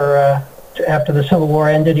after the Civil War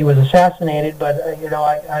ended, he was assassinated. But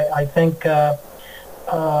I think.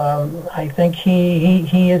 I think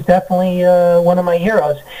he is definitely one of my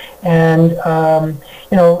heroes. And,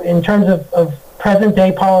 in terms of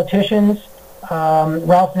present-day politicians,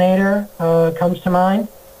 Ralph Nader comes to mind.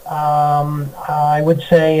 I would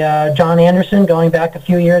say John Anderson, going back a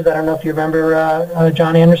few years. I don't know if you remember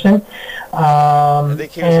John Anderson. I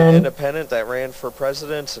think he was an independent that ran for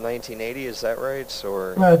president in 1980. Is that right?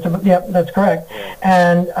 Or yeah, that's correct. Yeah.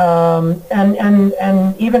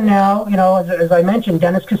 And even now, as I mentioned,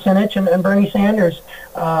 Dennis Kucinich and Bernie Sanders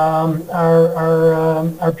are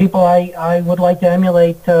people I would like to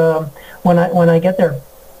emulate when I get there.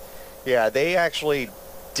 Yeah, they actually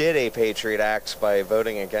did a Patriot Act by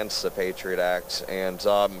voting against the Patriot Act, and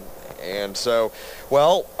so,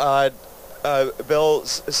 well, Bill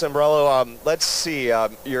Cimbrelo, let's see,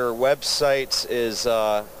 your website is,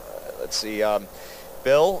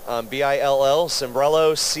 Bill, B-I-L-L,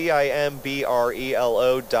 Cimbrelo, C-I-M-B-R-E-L-O.com,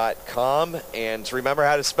 and remember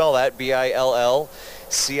how to spell that, B-I-L-L,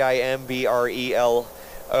 C-I-M-B-R-E-L-O,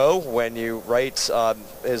 when you write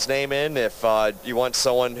his name in, if you want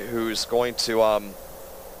someone who's going to,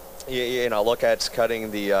 look at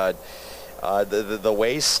cutting the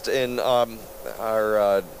waste in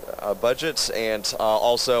our budgets, and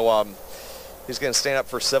also he's going to stand up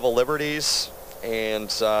for civil liberties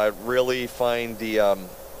and really find the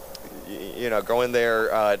go in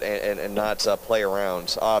there and not play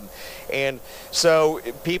around. And so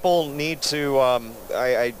people need to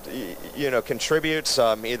contribute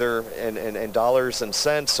either in dollars and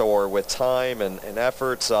cents or with time and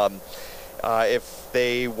efforts. If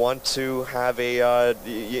they want to have a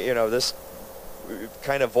this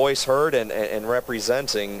kind of voice heard and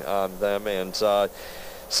representing them, and so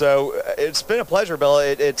it's been a pleasure, Bill.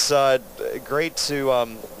 It's great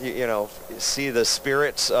to see the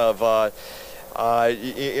spirits of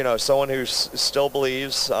someone who still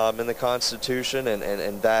believes in the Constitution,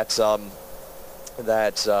 and that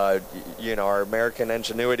our American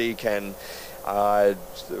ingenuity can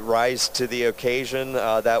rise to the occasion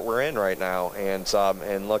that we're in right now,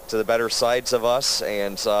 and look to the better sides of us,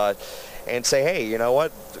 and say, hey, you know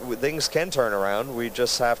what, things can turn around. We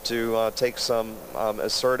just have to take some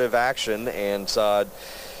assertive action, and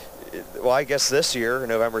well, I guess this year,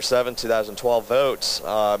 November 7th, 2012, votes,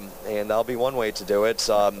 and that'll be one way to do it.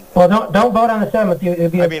 Well, don't vote on the 7th. It'll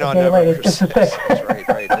be on November 6th.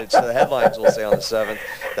 Right. It's the headlines will say on the 7th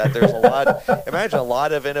that there's imagine a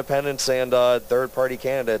lot of independents and third-party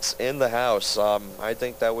candidates in the House. I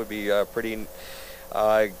think that would be pretty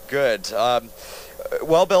good.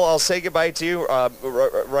 Well, Bill, I'll say goodbye to you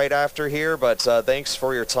right after here, but thanks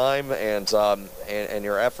for your time and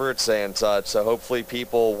your efforts, and so hopefully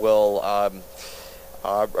people will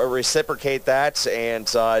reciprocate that, and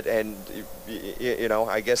I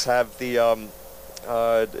guess have the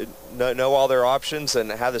know all their options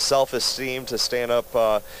and have the self-esteem to stand up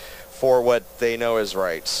for what they know is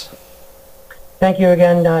right. Thank you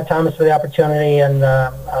again, Thomas, for the opportunity, and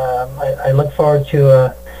I look forward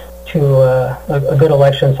to a good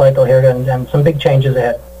election cycle here, and some big changes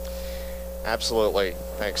ahead. Absolutely.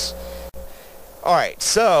 Thanks. All right.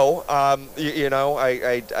 So, I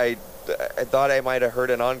thought I might have heard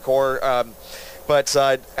an encore, but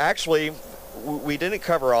actually, we didn't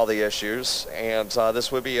cover all the issues, and this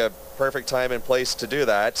would be a perfect time and place to do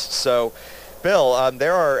that. So, Bill,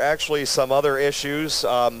 there are actually some other issues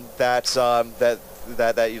that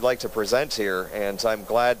you'd like to present here, and I'm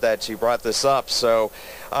glad that you brought this up. So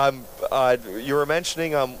you were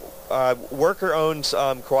mentioning worker-owned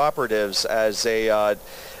cooperatives as a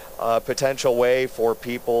potential way for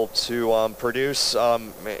people to produce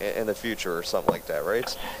in the future or something like that,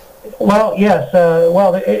 right? Well, yes.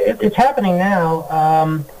 Well, it's happening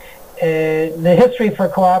now. The history for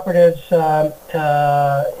cooperatives,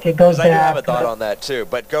 it goes Because I do have back. a thought on that too,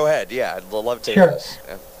 but go ahead. Yeah, I'd love to hear Sure. this.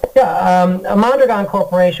 Yeah. Yeah, Mondragon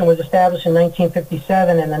Corporation was established in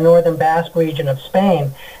 1957 in the northern Basque region of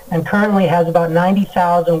Spain, and currently has about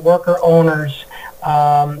 90,000 worker owners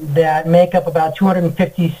that make up about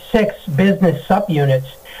 256 business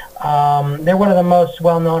subunits. They're one of the most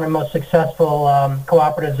well-known and most successful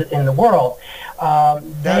cooperatives in the world.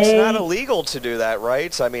 That's not illegal to do that,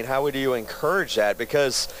 right? So, I mean, how would you encourage that?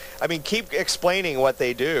 Because, I mean, keep explaining what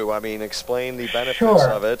they do. I mean, explain the benefits Sure.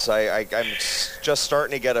 of it. I'm just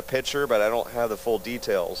starting to get a picture, but I don't have the full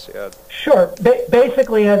details yet. Sure.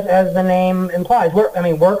 Basically, as the name implies,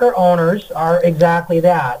 worker owners are exactly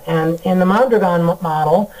that. And in the Mondragon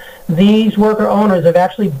model, these worker owners have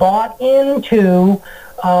actually bought into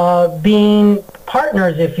being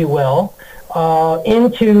partners, if you will,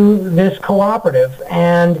 into this cooperative.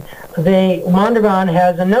 And Mondragon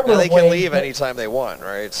has a number of ways. They can leave anytime they want,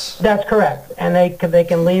 right? That's correct. And they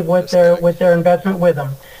can leave with their investment with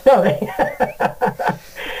them. No,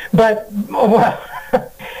 but, well,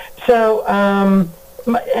 so, and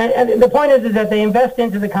the point is that they invest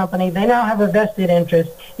into the company. They now have a vested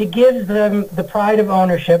interest. It gives them the pride of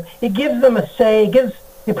ownership. It gives them a say.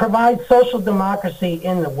 It provides social democracy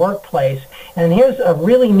in the workplace. And here's a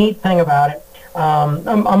really neat thing about it,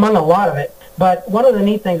 among a lot of it. But one of the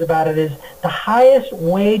neat things about it is the highest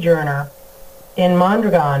wage earner in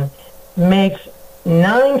Mondragon makes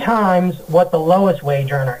 9 times what the lowest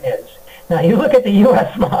wage earner is. Now, you look at the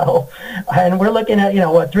U.S. model, and we're looking at,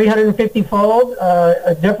 350-fold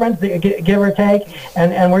difference, give or take,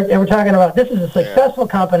 and we're talking about this is a successful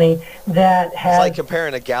company that has... It's like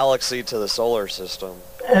comparing a galaxy to the solar system.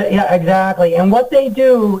 Yeah, exactly. And what they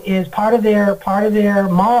do is part of their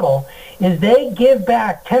model is they give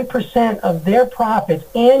back 10% of their profits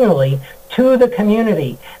annually to the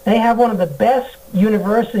community. They have one of the best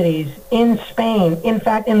universities in Spain, in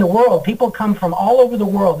fact, in the world. People come from all over the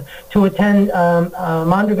world to attend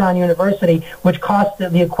Mondragon University, which costs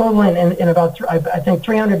the equivalent in about, I think,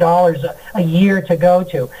 $300 a year to go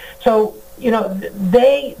to. So,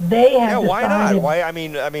 they have why decided... not? Why? I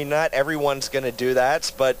mean, not everyone's going to do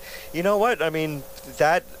that, but you know what? I mean,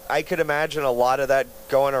 that I could imagine a lot of that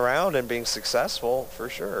going around and being successful for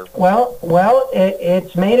sure. Well,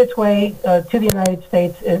 it's made its way to the United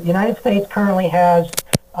States. The United States currently has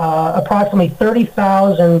approximately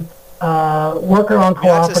 30,000 worker-owned cooperatives.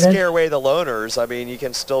 Not to scare away the loners. I mean, you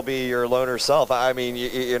can still be your loner self. I mean,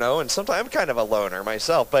 and sometimes I'm kind of a loner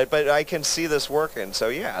myself, but I can see this working. So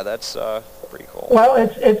yeah, that's pretty cool. Well,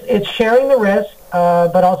 it's sharing the risk,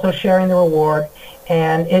 but also sharing the reward,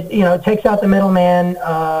 and it takes out the middleman.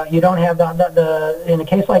 You don't have the in a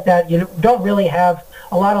case like that, you don't really have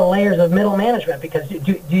a lot of layers of middle management, because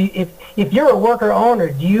if you're a worker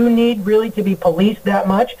owner, do you need really to be policed that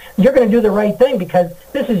much? You're going to do the right thing because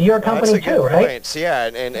this is your company too, right? Point. Yeah,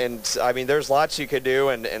 and I mean, there's lots you could do,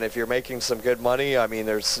 and if you're making some good money, I mean,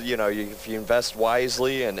 there's if you invest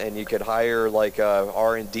wisely, and you could hire like a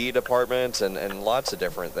R&D department and lots of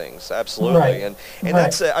different things. Absolutely, right. and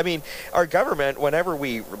that's I mean, our government, whenever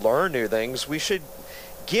we learn new things, we should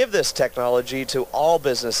give this technology to all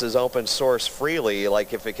businesses open source freely,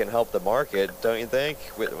 like if it can help the market, don't you think?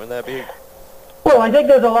 Wouldn't that be? Well, I think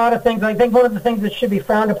there's a lot of things. I think one of the things that should be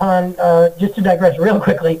frowned upon, just to digress real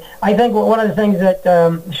quickly, I think one of the things that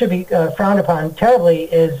should be frowned upon terribly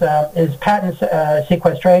is patent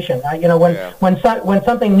sequestration. When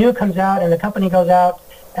something new comes out and the company goes out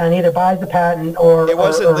and either buys the patent or... It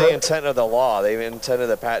wasn't the intent of the law. They intended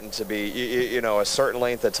the patent to be, a certain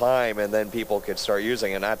length of time, and then people could start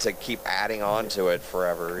using it, not to keep adding on to it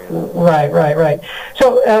forever. Right.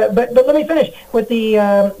 So, but let me finish with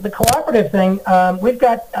the cooperative thing. We've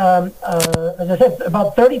got, as I said,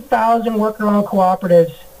 about 30,000 worker-owned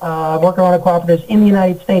cooperatives in the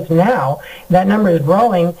United States now. That number is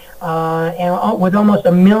growing, and with almost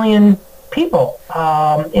 1 million people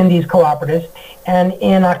in these cooperatives. And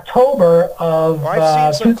in October of...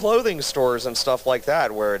 I've seen some clothing stores and stuff like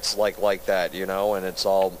that where it's like that, and it's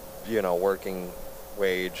all, working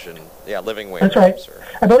wage and, living wage. That's right.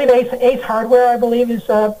 I believe Ace Hardware, is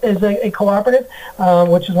a cooperative,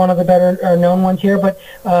 which is one of the better known ones here. But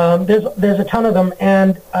there's a ton of them.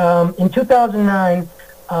 And in 2009,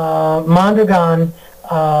 Mondragon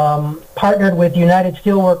partnered with United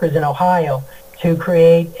Steelworkers in Ohio to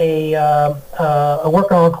create a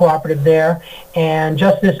worker-owned cooperative there, and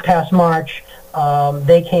just this past March,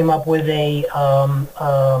 they came up with a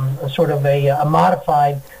sort of a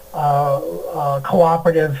modified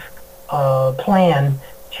cooperative plan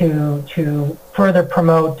to further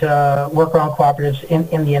promote worker-owned cooperatives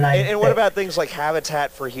in the United States. And what about things like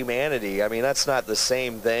Habitat for Humanity? I mean, that's not the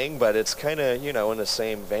same thing, but it's kind of, in the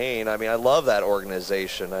same vein. I mean, I love that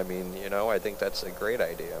organization. I mean, I think that's a great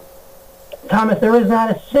idea. Thomas, there is not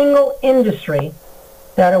a single industry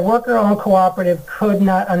that a worker-owned cooperative could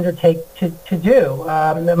not undertake to do.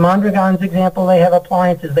 Mondragon's example, they have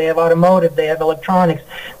appliances, they have automotive, they have electronics,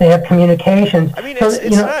 they have communications. I mean,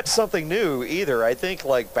 it's not something new either. I think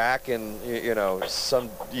like back in, some,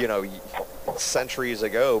 centuries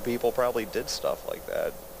ago, people probably did stuff like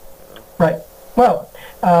that. Right. Well,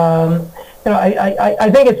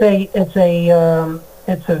 I think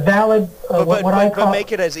it's a valid, but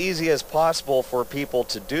make it as easy as possible for people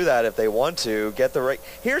to do that if they want to get the right.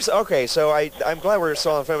 So I'm glad we're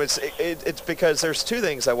still on film. It's because there's two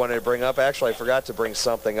things I wanted to bring up. Actually, I forgot to bring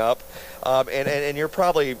something up, and you're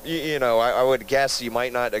probably, I would guess you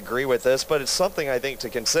might not agree with this, but it's something I think to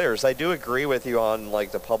consider. So I do agree with you on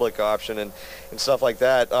like the public option and stuff like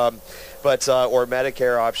that. Or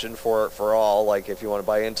Medicare option for all, like if you want to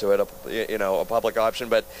buy into it, a public option.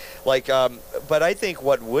 But I think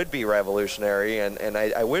what would be revolutionary, and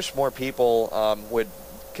I wish more people would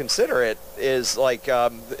consider it, is like,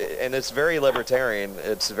 and it's very libertarian.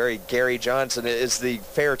 It's very Gary Johnson. Is the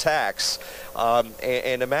fair tax,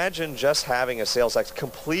 and imagine just having a sales tax,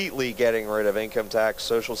 completely getting rid of income tax,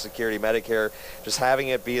 Social Security, Medicare, just having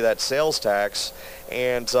it be that sales tax,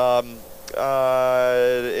 and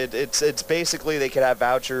it's basically they could have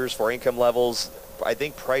vouchers for income levels. I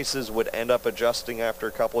think prices would end up adjusting after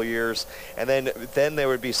a couple of years, and then there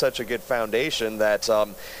would be such a good foundation that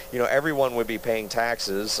everyone would be paying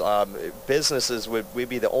taxes. Businesses we'd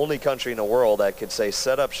be the only country in the world that could say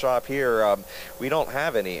set up shop here. We don't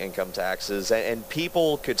have any income taxes, and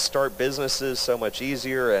people could start businesses so much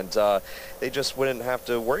easier, and they just wouldn't have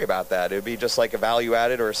to worry about that. It would be just like a value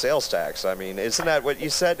added or a sales tax. I mean, isn't that what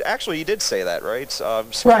you said? Actually, you did say that, right?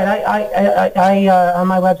 Right. I on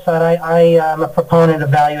my website, I am a proponent of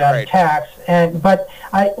value-added tax, but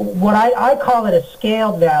I call it a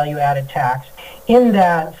scaled value-added tax. In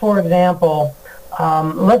that, for example,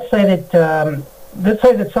 let's say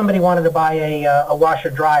that somebody wanted to buy a washer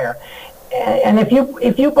dryer, and if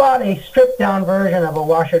you bought a stripped down version of a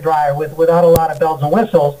washer dryer without a lot of bells and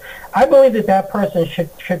whistles, I believe that person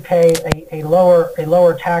should pay a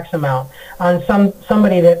lower tax amount on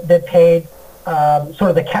somebody that paid sort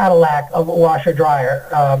of the Cadillac of a washer dryer,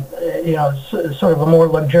 sort of a more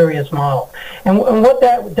luxurious model. And what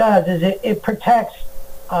that does is it protects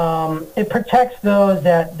those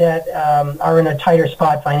that are in a tighter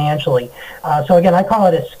spot financially. So again, I call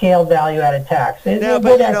it a scaled value-added tax. But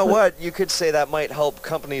you know what? You could say that might help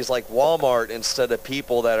companies like Walmart instead of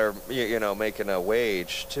people that are making a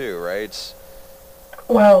wage too, right?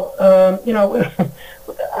 Well, we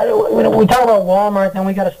talk about Walmart, then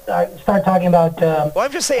we got to start talking about. Well,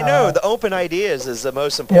 I'm just saying, the open ideas is the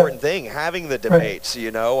most important thing. Having the debates,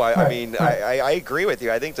 I agree with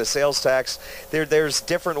you. I think the sales tax, there's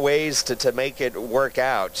different ways to make it work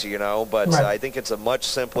out, but I think it's a much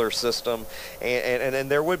simpler system,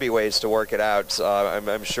 and there would be ways to work it out.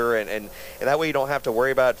 I'm sure, and that way you don't have to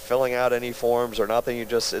worry about filling out any forms or nothing.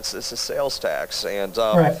 It's a sales tax, and.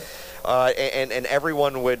 And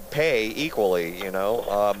everyone would pay equally,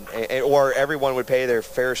 or everyone would pay their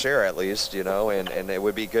fair share at least, and it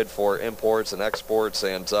would be good for imports and exports.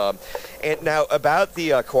 And now about the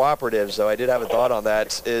cooperatives, though, I did have a thought on that.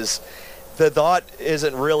 The thought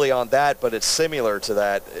isn't really on that, but it's similar to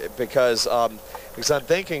that because I'm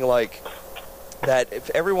thinking like that if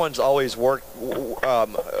everyone's always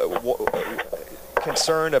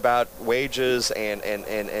concerned about wages and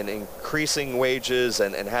increasing wages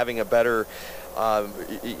and having a better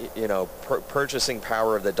purchasing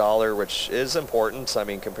power of the dollar, which is important, I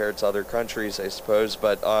mean, compared to other countries, I suppose,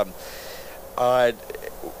 but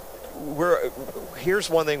here's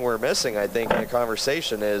one thing we're missing, I think, in the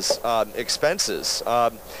conversation is expenses.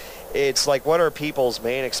 It's like, what are people's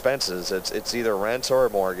main expenses? It's either rent or a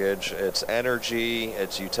mortgage. It's energy.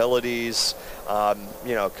 It's utilities.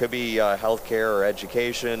 Could be healthcare or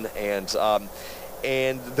education, and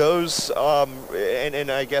those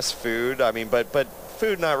and I guess food. I mean, but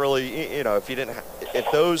food not really. If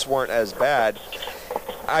those weren't as bad.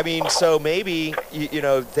 I mean, so maybe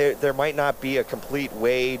there might not be a complete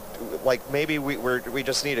way. Like maybe we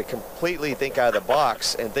just need to completely think out of the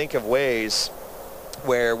box and think of ways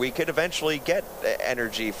where we could eventually get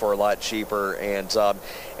energy for a lot cheaper and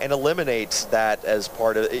eliminate that as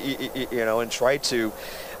part of, and try to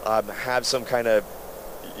have some kind of,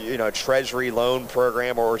 treasury loan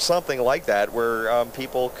program or something like that, where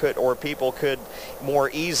people could more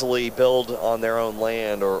easily build on their own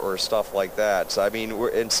land or stuff like that. So I mean,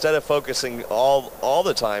 instead of focusing all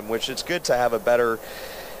the time, which it's good to have a better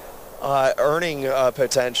earning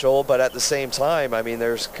potential, but at the same time, I mean,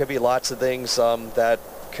 could be lots of things that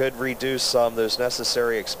could reduce those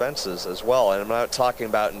necessary expenses as well. And I'm not talking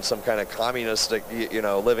about in some kind of communistic,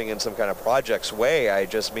 living in some kind of projects way. I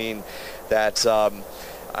just mean that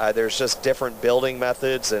there's just different building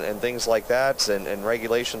methods and things like that, and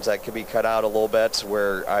regulations that could be cut out a little bit,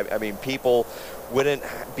 where I mean, people wouldn't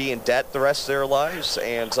be in debt the rest of their lives,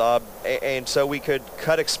 and so we could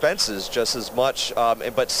cut expenses just as much,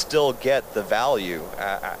 but still get the value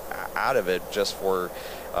out of it just for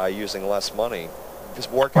using less money. Just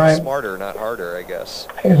working smarter, not harder, I guess.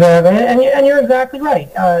 Exactly, and you're exactly right.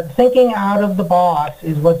 Thinking out of the box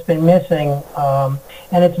is what's been missing, and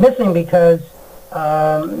it's missing because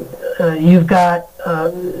you've got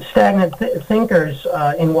stagnant thinkers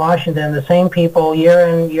in Washington, the same people year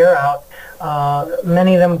in, year out,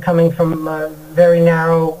 many of them coming from a very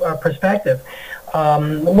narrow perspective.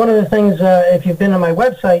 One of the things, if you've been to my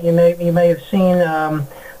website, you may have seen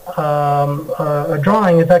a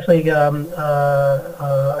drawing. It's actually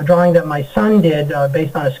a drawing that my son did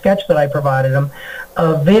based on a sketch that I provided him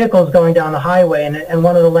of vehicles going down the highway, and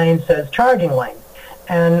one of the lanes says charging lane.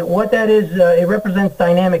 And what that is, it represents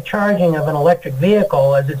dynamic charging of an electric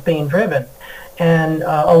vehicle as it's being driven. And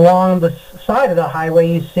along the side of the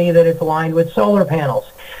highway, you see that it's lined with solar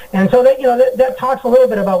panels. And so that talks a little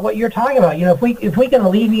bit about what you're talking about. If we can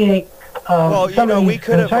alleviate we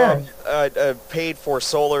could have paid for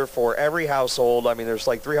solar for every household. I mean, there's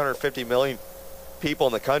like 350 million people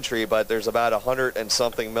in the country, but there's about 100 and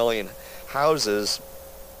something million houses.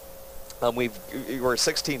 We're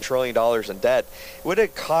 $16 trillion in debt. It would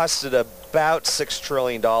have costed about $6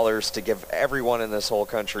 trillion to give everyone in this whole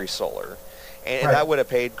country solar. And that would have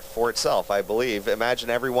paid for itself, I believe.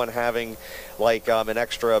 Imagine everyone having like an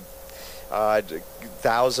extra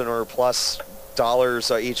 $1,000 or plus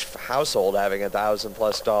each household, having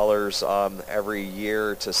 $1,000+ every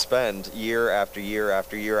year to spend year after year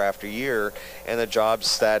after year after year, and the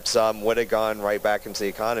jobs that would have gone right back into the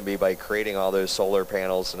economy by creating all those solar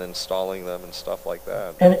panels and installing them and stuff like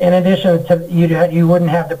that. And in addition to you wouldn't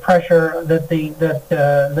have the pressure that the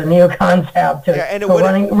neocons have to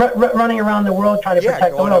running around the world trying to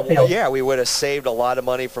protect oil fields. Yeah, we would have saved a lot of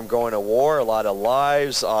money from going to war, a lot of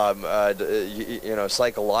lives,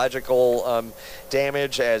 psychological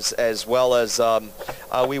damage, as well as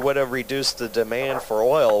we would have reduced the demand for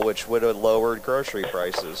oil, which would have lowered grocery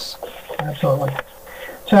prices. Absolutely.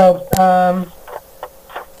 So, let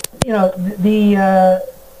me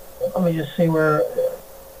just see where.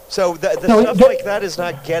 So stuff like that is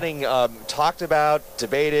not getting talked about,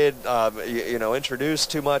 debated,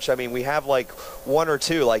 introduced too much. I mean, we have like one or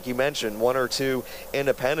two, like you mentioned, one or two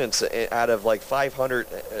independents out of like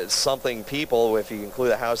 500 something people, if you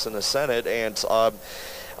include the House and the Senate, and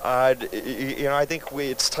I think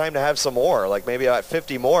it's time to have some more, like maybe about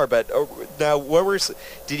 50 more. But now,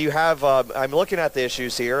 did you have? I'm looking at the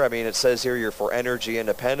issues here. I mean, it says here you're for energy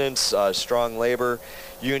independence, strong labor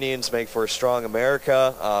unions make for a strong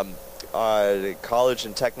America, college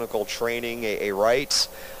and technical training a right,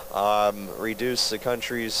 reduce the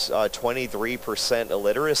country's 23%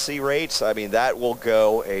 illiteracy rates. I mean, that will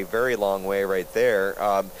go a very long way right there.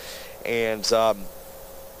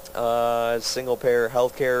 Single-payer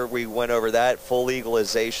health care, we went over that. Full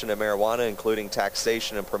legalization of marijuana, including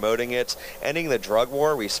taxation and promoting it. Ending the drug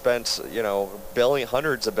war, we spent,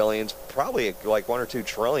 hundreds of billions, probably like $1 or $2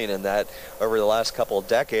 trillion in that over the last couple of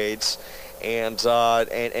decades. And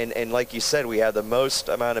like you said, we have the most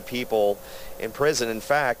amount of people in prison. In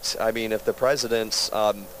fact, I mean, if the presidents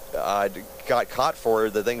got caught for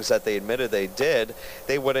the things that they admitted they did,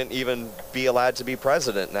 they wouldn't even be allowed to be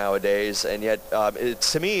president nowadays. And yet,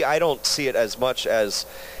 to me, I don't see it as much as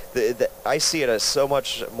I see it as so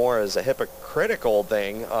much more as a hypocritical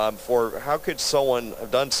thing. For how could someone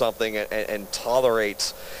have done something and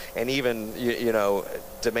tolerate and even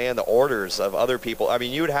demand the orders of other people? I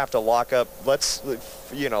mean, you would have to lock up like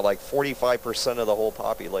 45% of the whole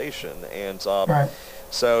population, and right.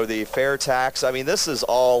 So the fair tax, I mean, this is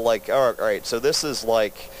all like, all right, so this is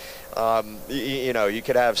like, you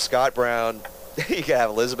could have Scott Brown, you could have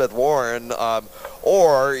Elizabeth Warren,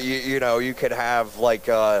 or, you could have like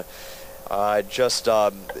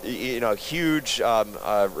huge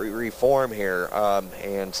reform here, let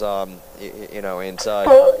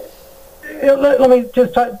me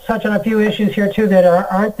just touch on a few issues here, too, that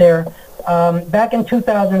aren't there. Back in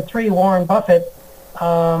 2003, Warren Buffett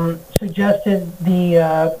suggested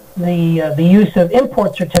the use of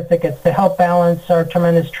import certificates to help balance our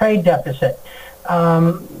tremendous trade deficit.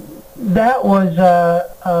 That was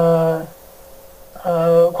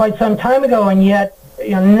quite some time ago, and yet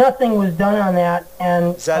nothing was done on that.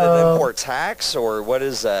 And is that an import tax, or what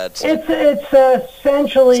is that? It's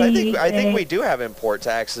essentially. I think we do have import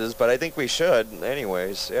taxes, but I think we should,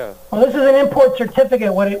 anyways. Yeah. Well, this is an import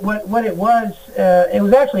certificate. What it was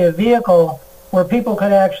actually a vehicle where people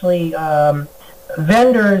could actually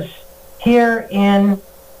vendors here in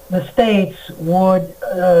the States would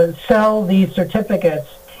sell these certificates,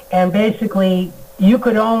 and basically you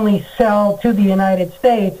could only sell to the United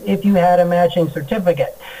States if you had a matching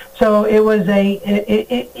certificate. So it was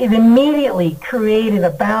it immediately created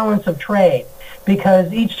a balance of trade,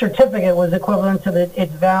 because each certificate was equivalent to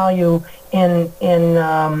its value in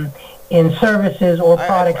services or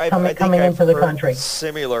products coming into the country.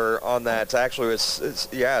 Similar on that, actually, with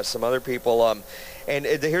some other people. And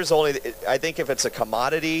here's the only, I think if it's a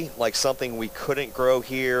commodity, like something we couldn't grow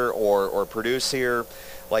here or produce here,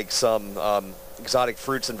 like some exotic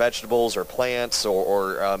fruits and vegetables or plants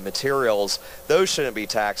or materials, those shouldn't be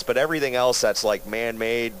taxed. But everything else that's like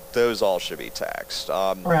man-made, those all should be taxed,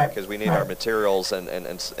 because we need our materials and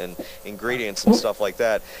ingredients and stuff like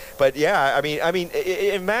that. But yeah, I mean,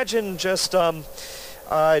 imagine just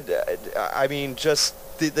just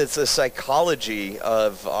the psychology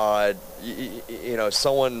of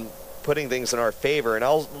someone putting things in our favor. And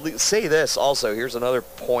I'll say this also. Here's another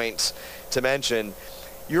point to mention.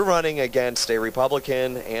 You're running against a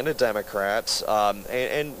Republican and a Democrat,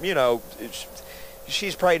 and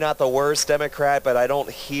she's probably not the worst Democrat, but I don't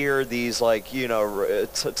hear these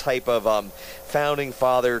type of founding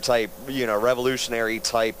father type, revolutionary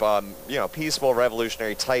type, peaceful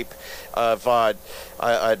revolutionary type of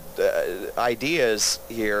ideas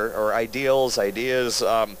here, or ideas.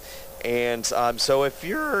 And so if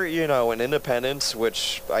you're, an independent,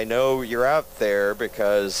 which I know you're out there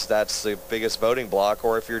because that's the biggest voting bloc,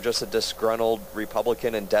 or if you're just a disgruntled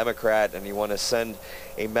Republican and Democrat and you want to send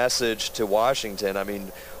a message to Washington, I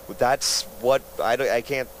mean, that's what, I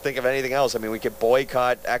can't think of anything else. I mean, we could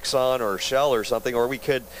boycott Exxon or Shell or something, or we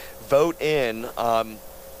could vote in,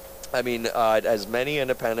 as many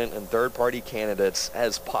independent and third-party candidates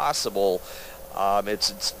as possible.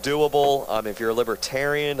 It's doable. If you're a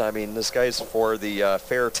libertarian, I mean, this guy's for the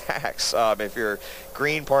fair tax. If you're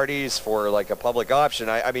Green Party's for like a public option,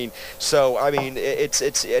 it's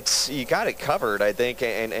you got it covered, I think,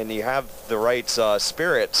 and you have the right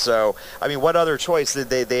spirit. So, I mean, what other choice?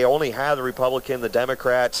 They only have the Republican, the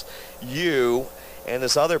Democrats, you, and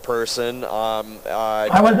this other person. I'm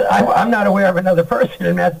not aware of another person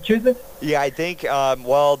in Massachusetts. Yeah, I think.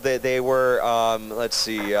 They were. Let's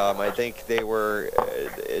see. I think they were.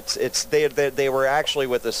 They were actually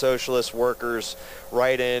with the Socialist Workers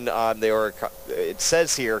Write-In. They were. It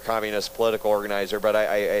says here communist political organizer, but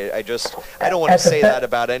I don't want to say that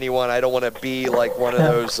about anyone. I don't want to be like one of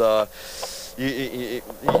those.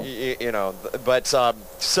 But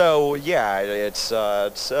so yeah, it's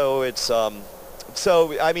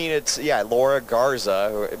So I mean, it's Laura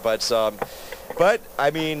Garza, but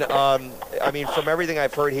I mean, from everything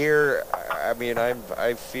I've heard here, I mean,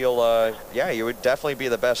 I feel you would definitely be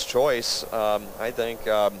the best choice, I think,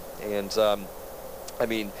 I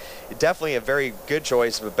mean, definitely a very good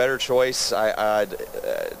choice, a better choice. I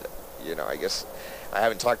guess I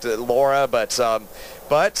haven't talked to Laura, but I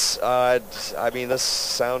mean, this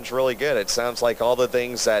sounds really good. It sounds like all the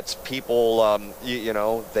things that people,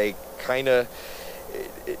 they kind of.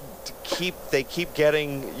 They keep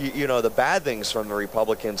getting the bad things from the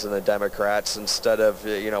Republicans and the Democrats instead of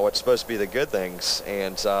what's supposed to be the good things.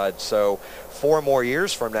 And so 4 more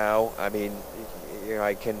years from now, I mean,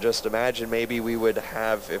 I can just imagine maybe we would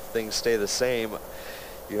have, if things stay the same, a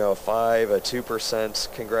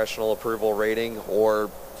 2% congressional approval rating, or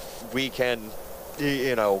we can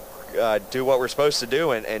do what we're supposed to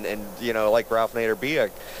do and like Ralph Nader, be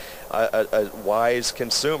a wise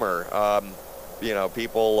consumer.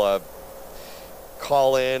 People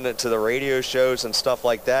call in to the radio shows and stuff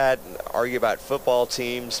like that and argue about football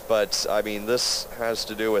teams, but I mean, this has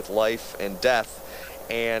to do with life and death,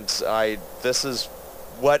 and this is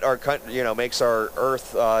what our country, makes our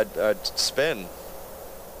earth spin.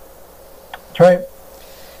 That's right.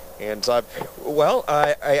 And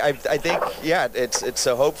I think it's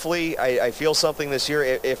so hopefully I feel something this year.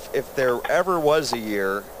 If there ever was a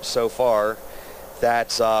year so far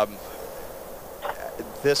that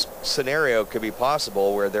this scenario could be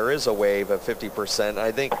possible, where there is a wave of 50%,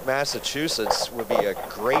 I think Massachusetts would be a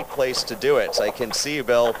great place to do it. So I can see,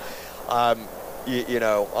 Bill,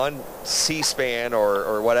 on C-SPAN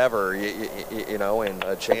or whatever,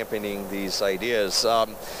 and championing these ideas.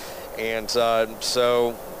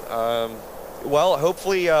 Well,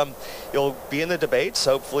 hopefully you'll be in the debates.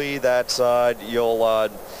 Hopefully that you'll,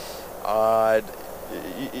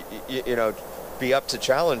 be up to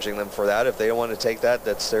challenging them for that. If they don't want to take that,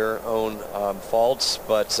 that's their own faults.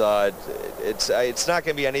 But it's not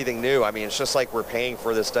going to be anything new. I mean, it's just like we're paying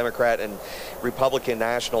for this Democrat and Republican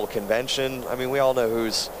National Convention. I mean, we all know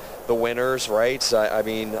who's the winners, right?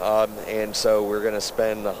 And so we're going to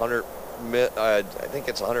spend I think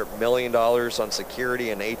it's $100 million on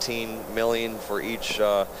security and $18 million for each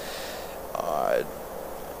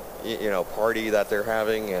party that they're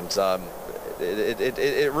having, and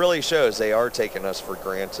it really shows they are taking us for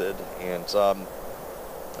granted, and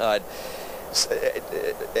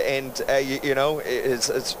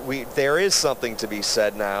there is something to be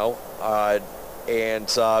said now, and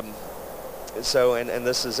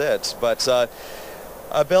this is it. But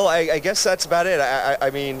Bill, I guess that's about it.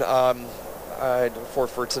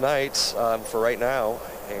 For tonight, for right now.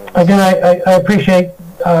 And again, I appreciate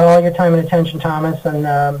all your time and attention, Thomas, and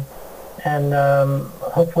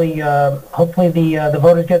hopefully the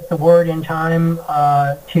voters get the word in time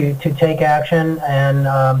to take action. And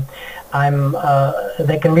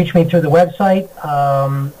they can reach me through the website,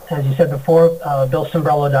 as you said before,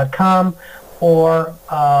 billcimbrelo.com, or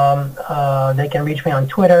they can reach me on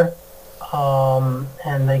Twitter,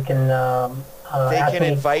 and they can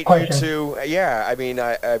invite questions. you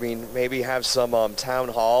to, maybe have some town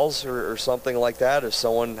halls or something like that. If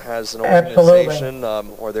someone has an organization,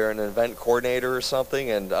 or they're an event coordinator or something,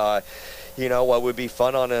 and what would be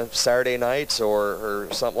fun on a Saturday night or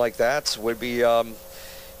something like that would be,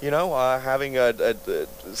 having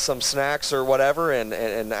some snacks or whatever, and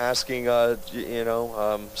asking,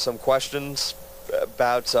 some questions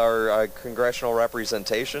about our congressional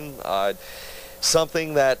representation.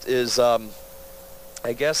 Something that is,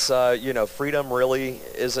 I guess, freedom really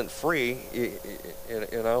isn't free,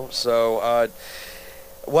 So,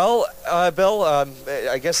 Bill,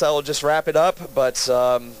 I guess I'll just wrap it up. But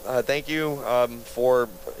thank you for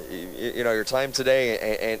your time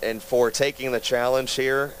today, and for taking the challenge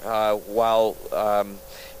here. While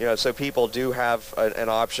so people do have an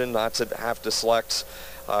option not to have to select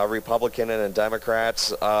Republican and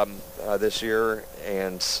Democrats this year,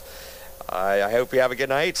 and I hope you have a good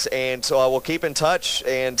night, and so we'll keep in touch.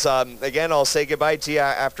 And again, I'll say goodbye to you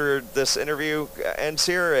after this interview ends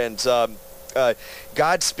here, and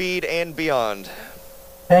Godspeed and beyond.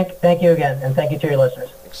 Thank you again, and thank you to your listeners.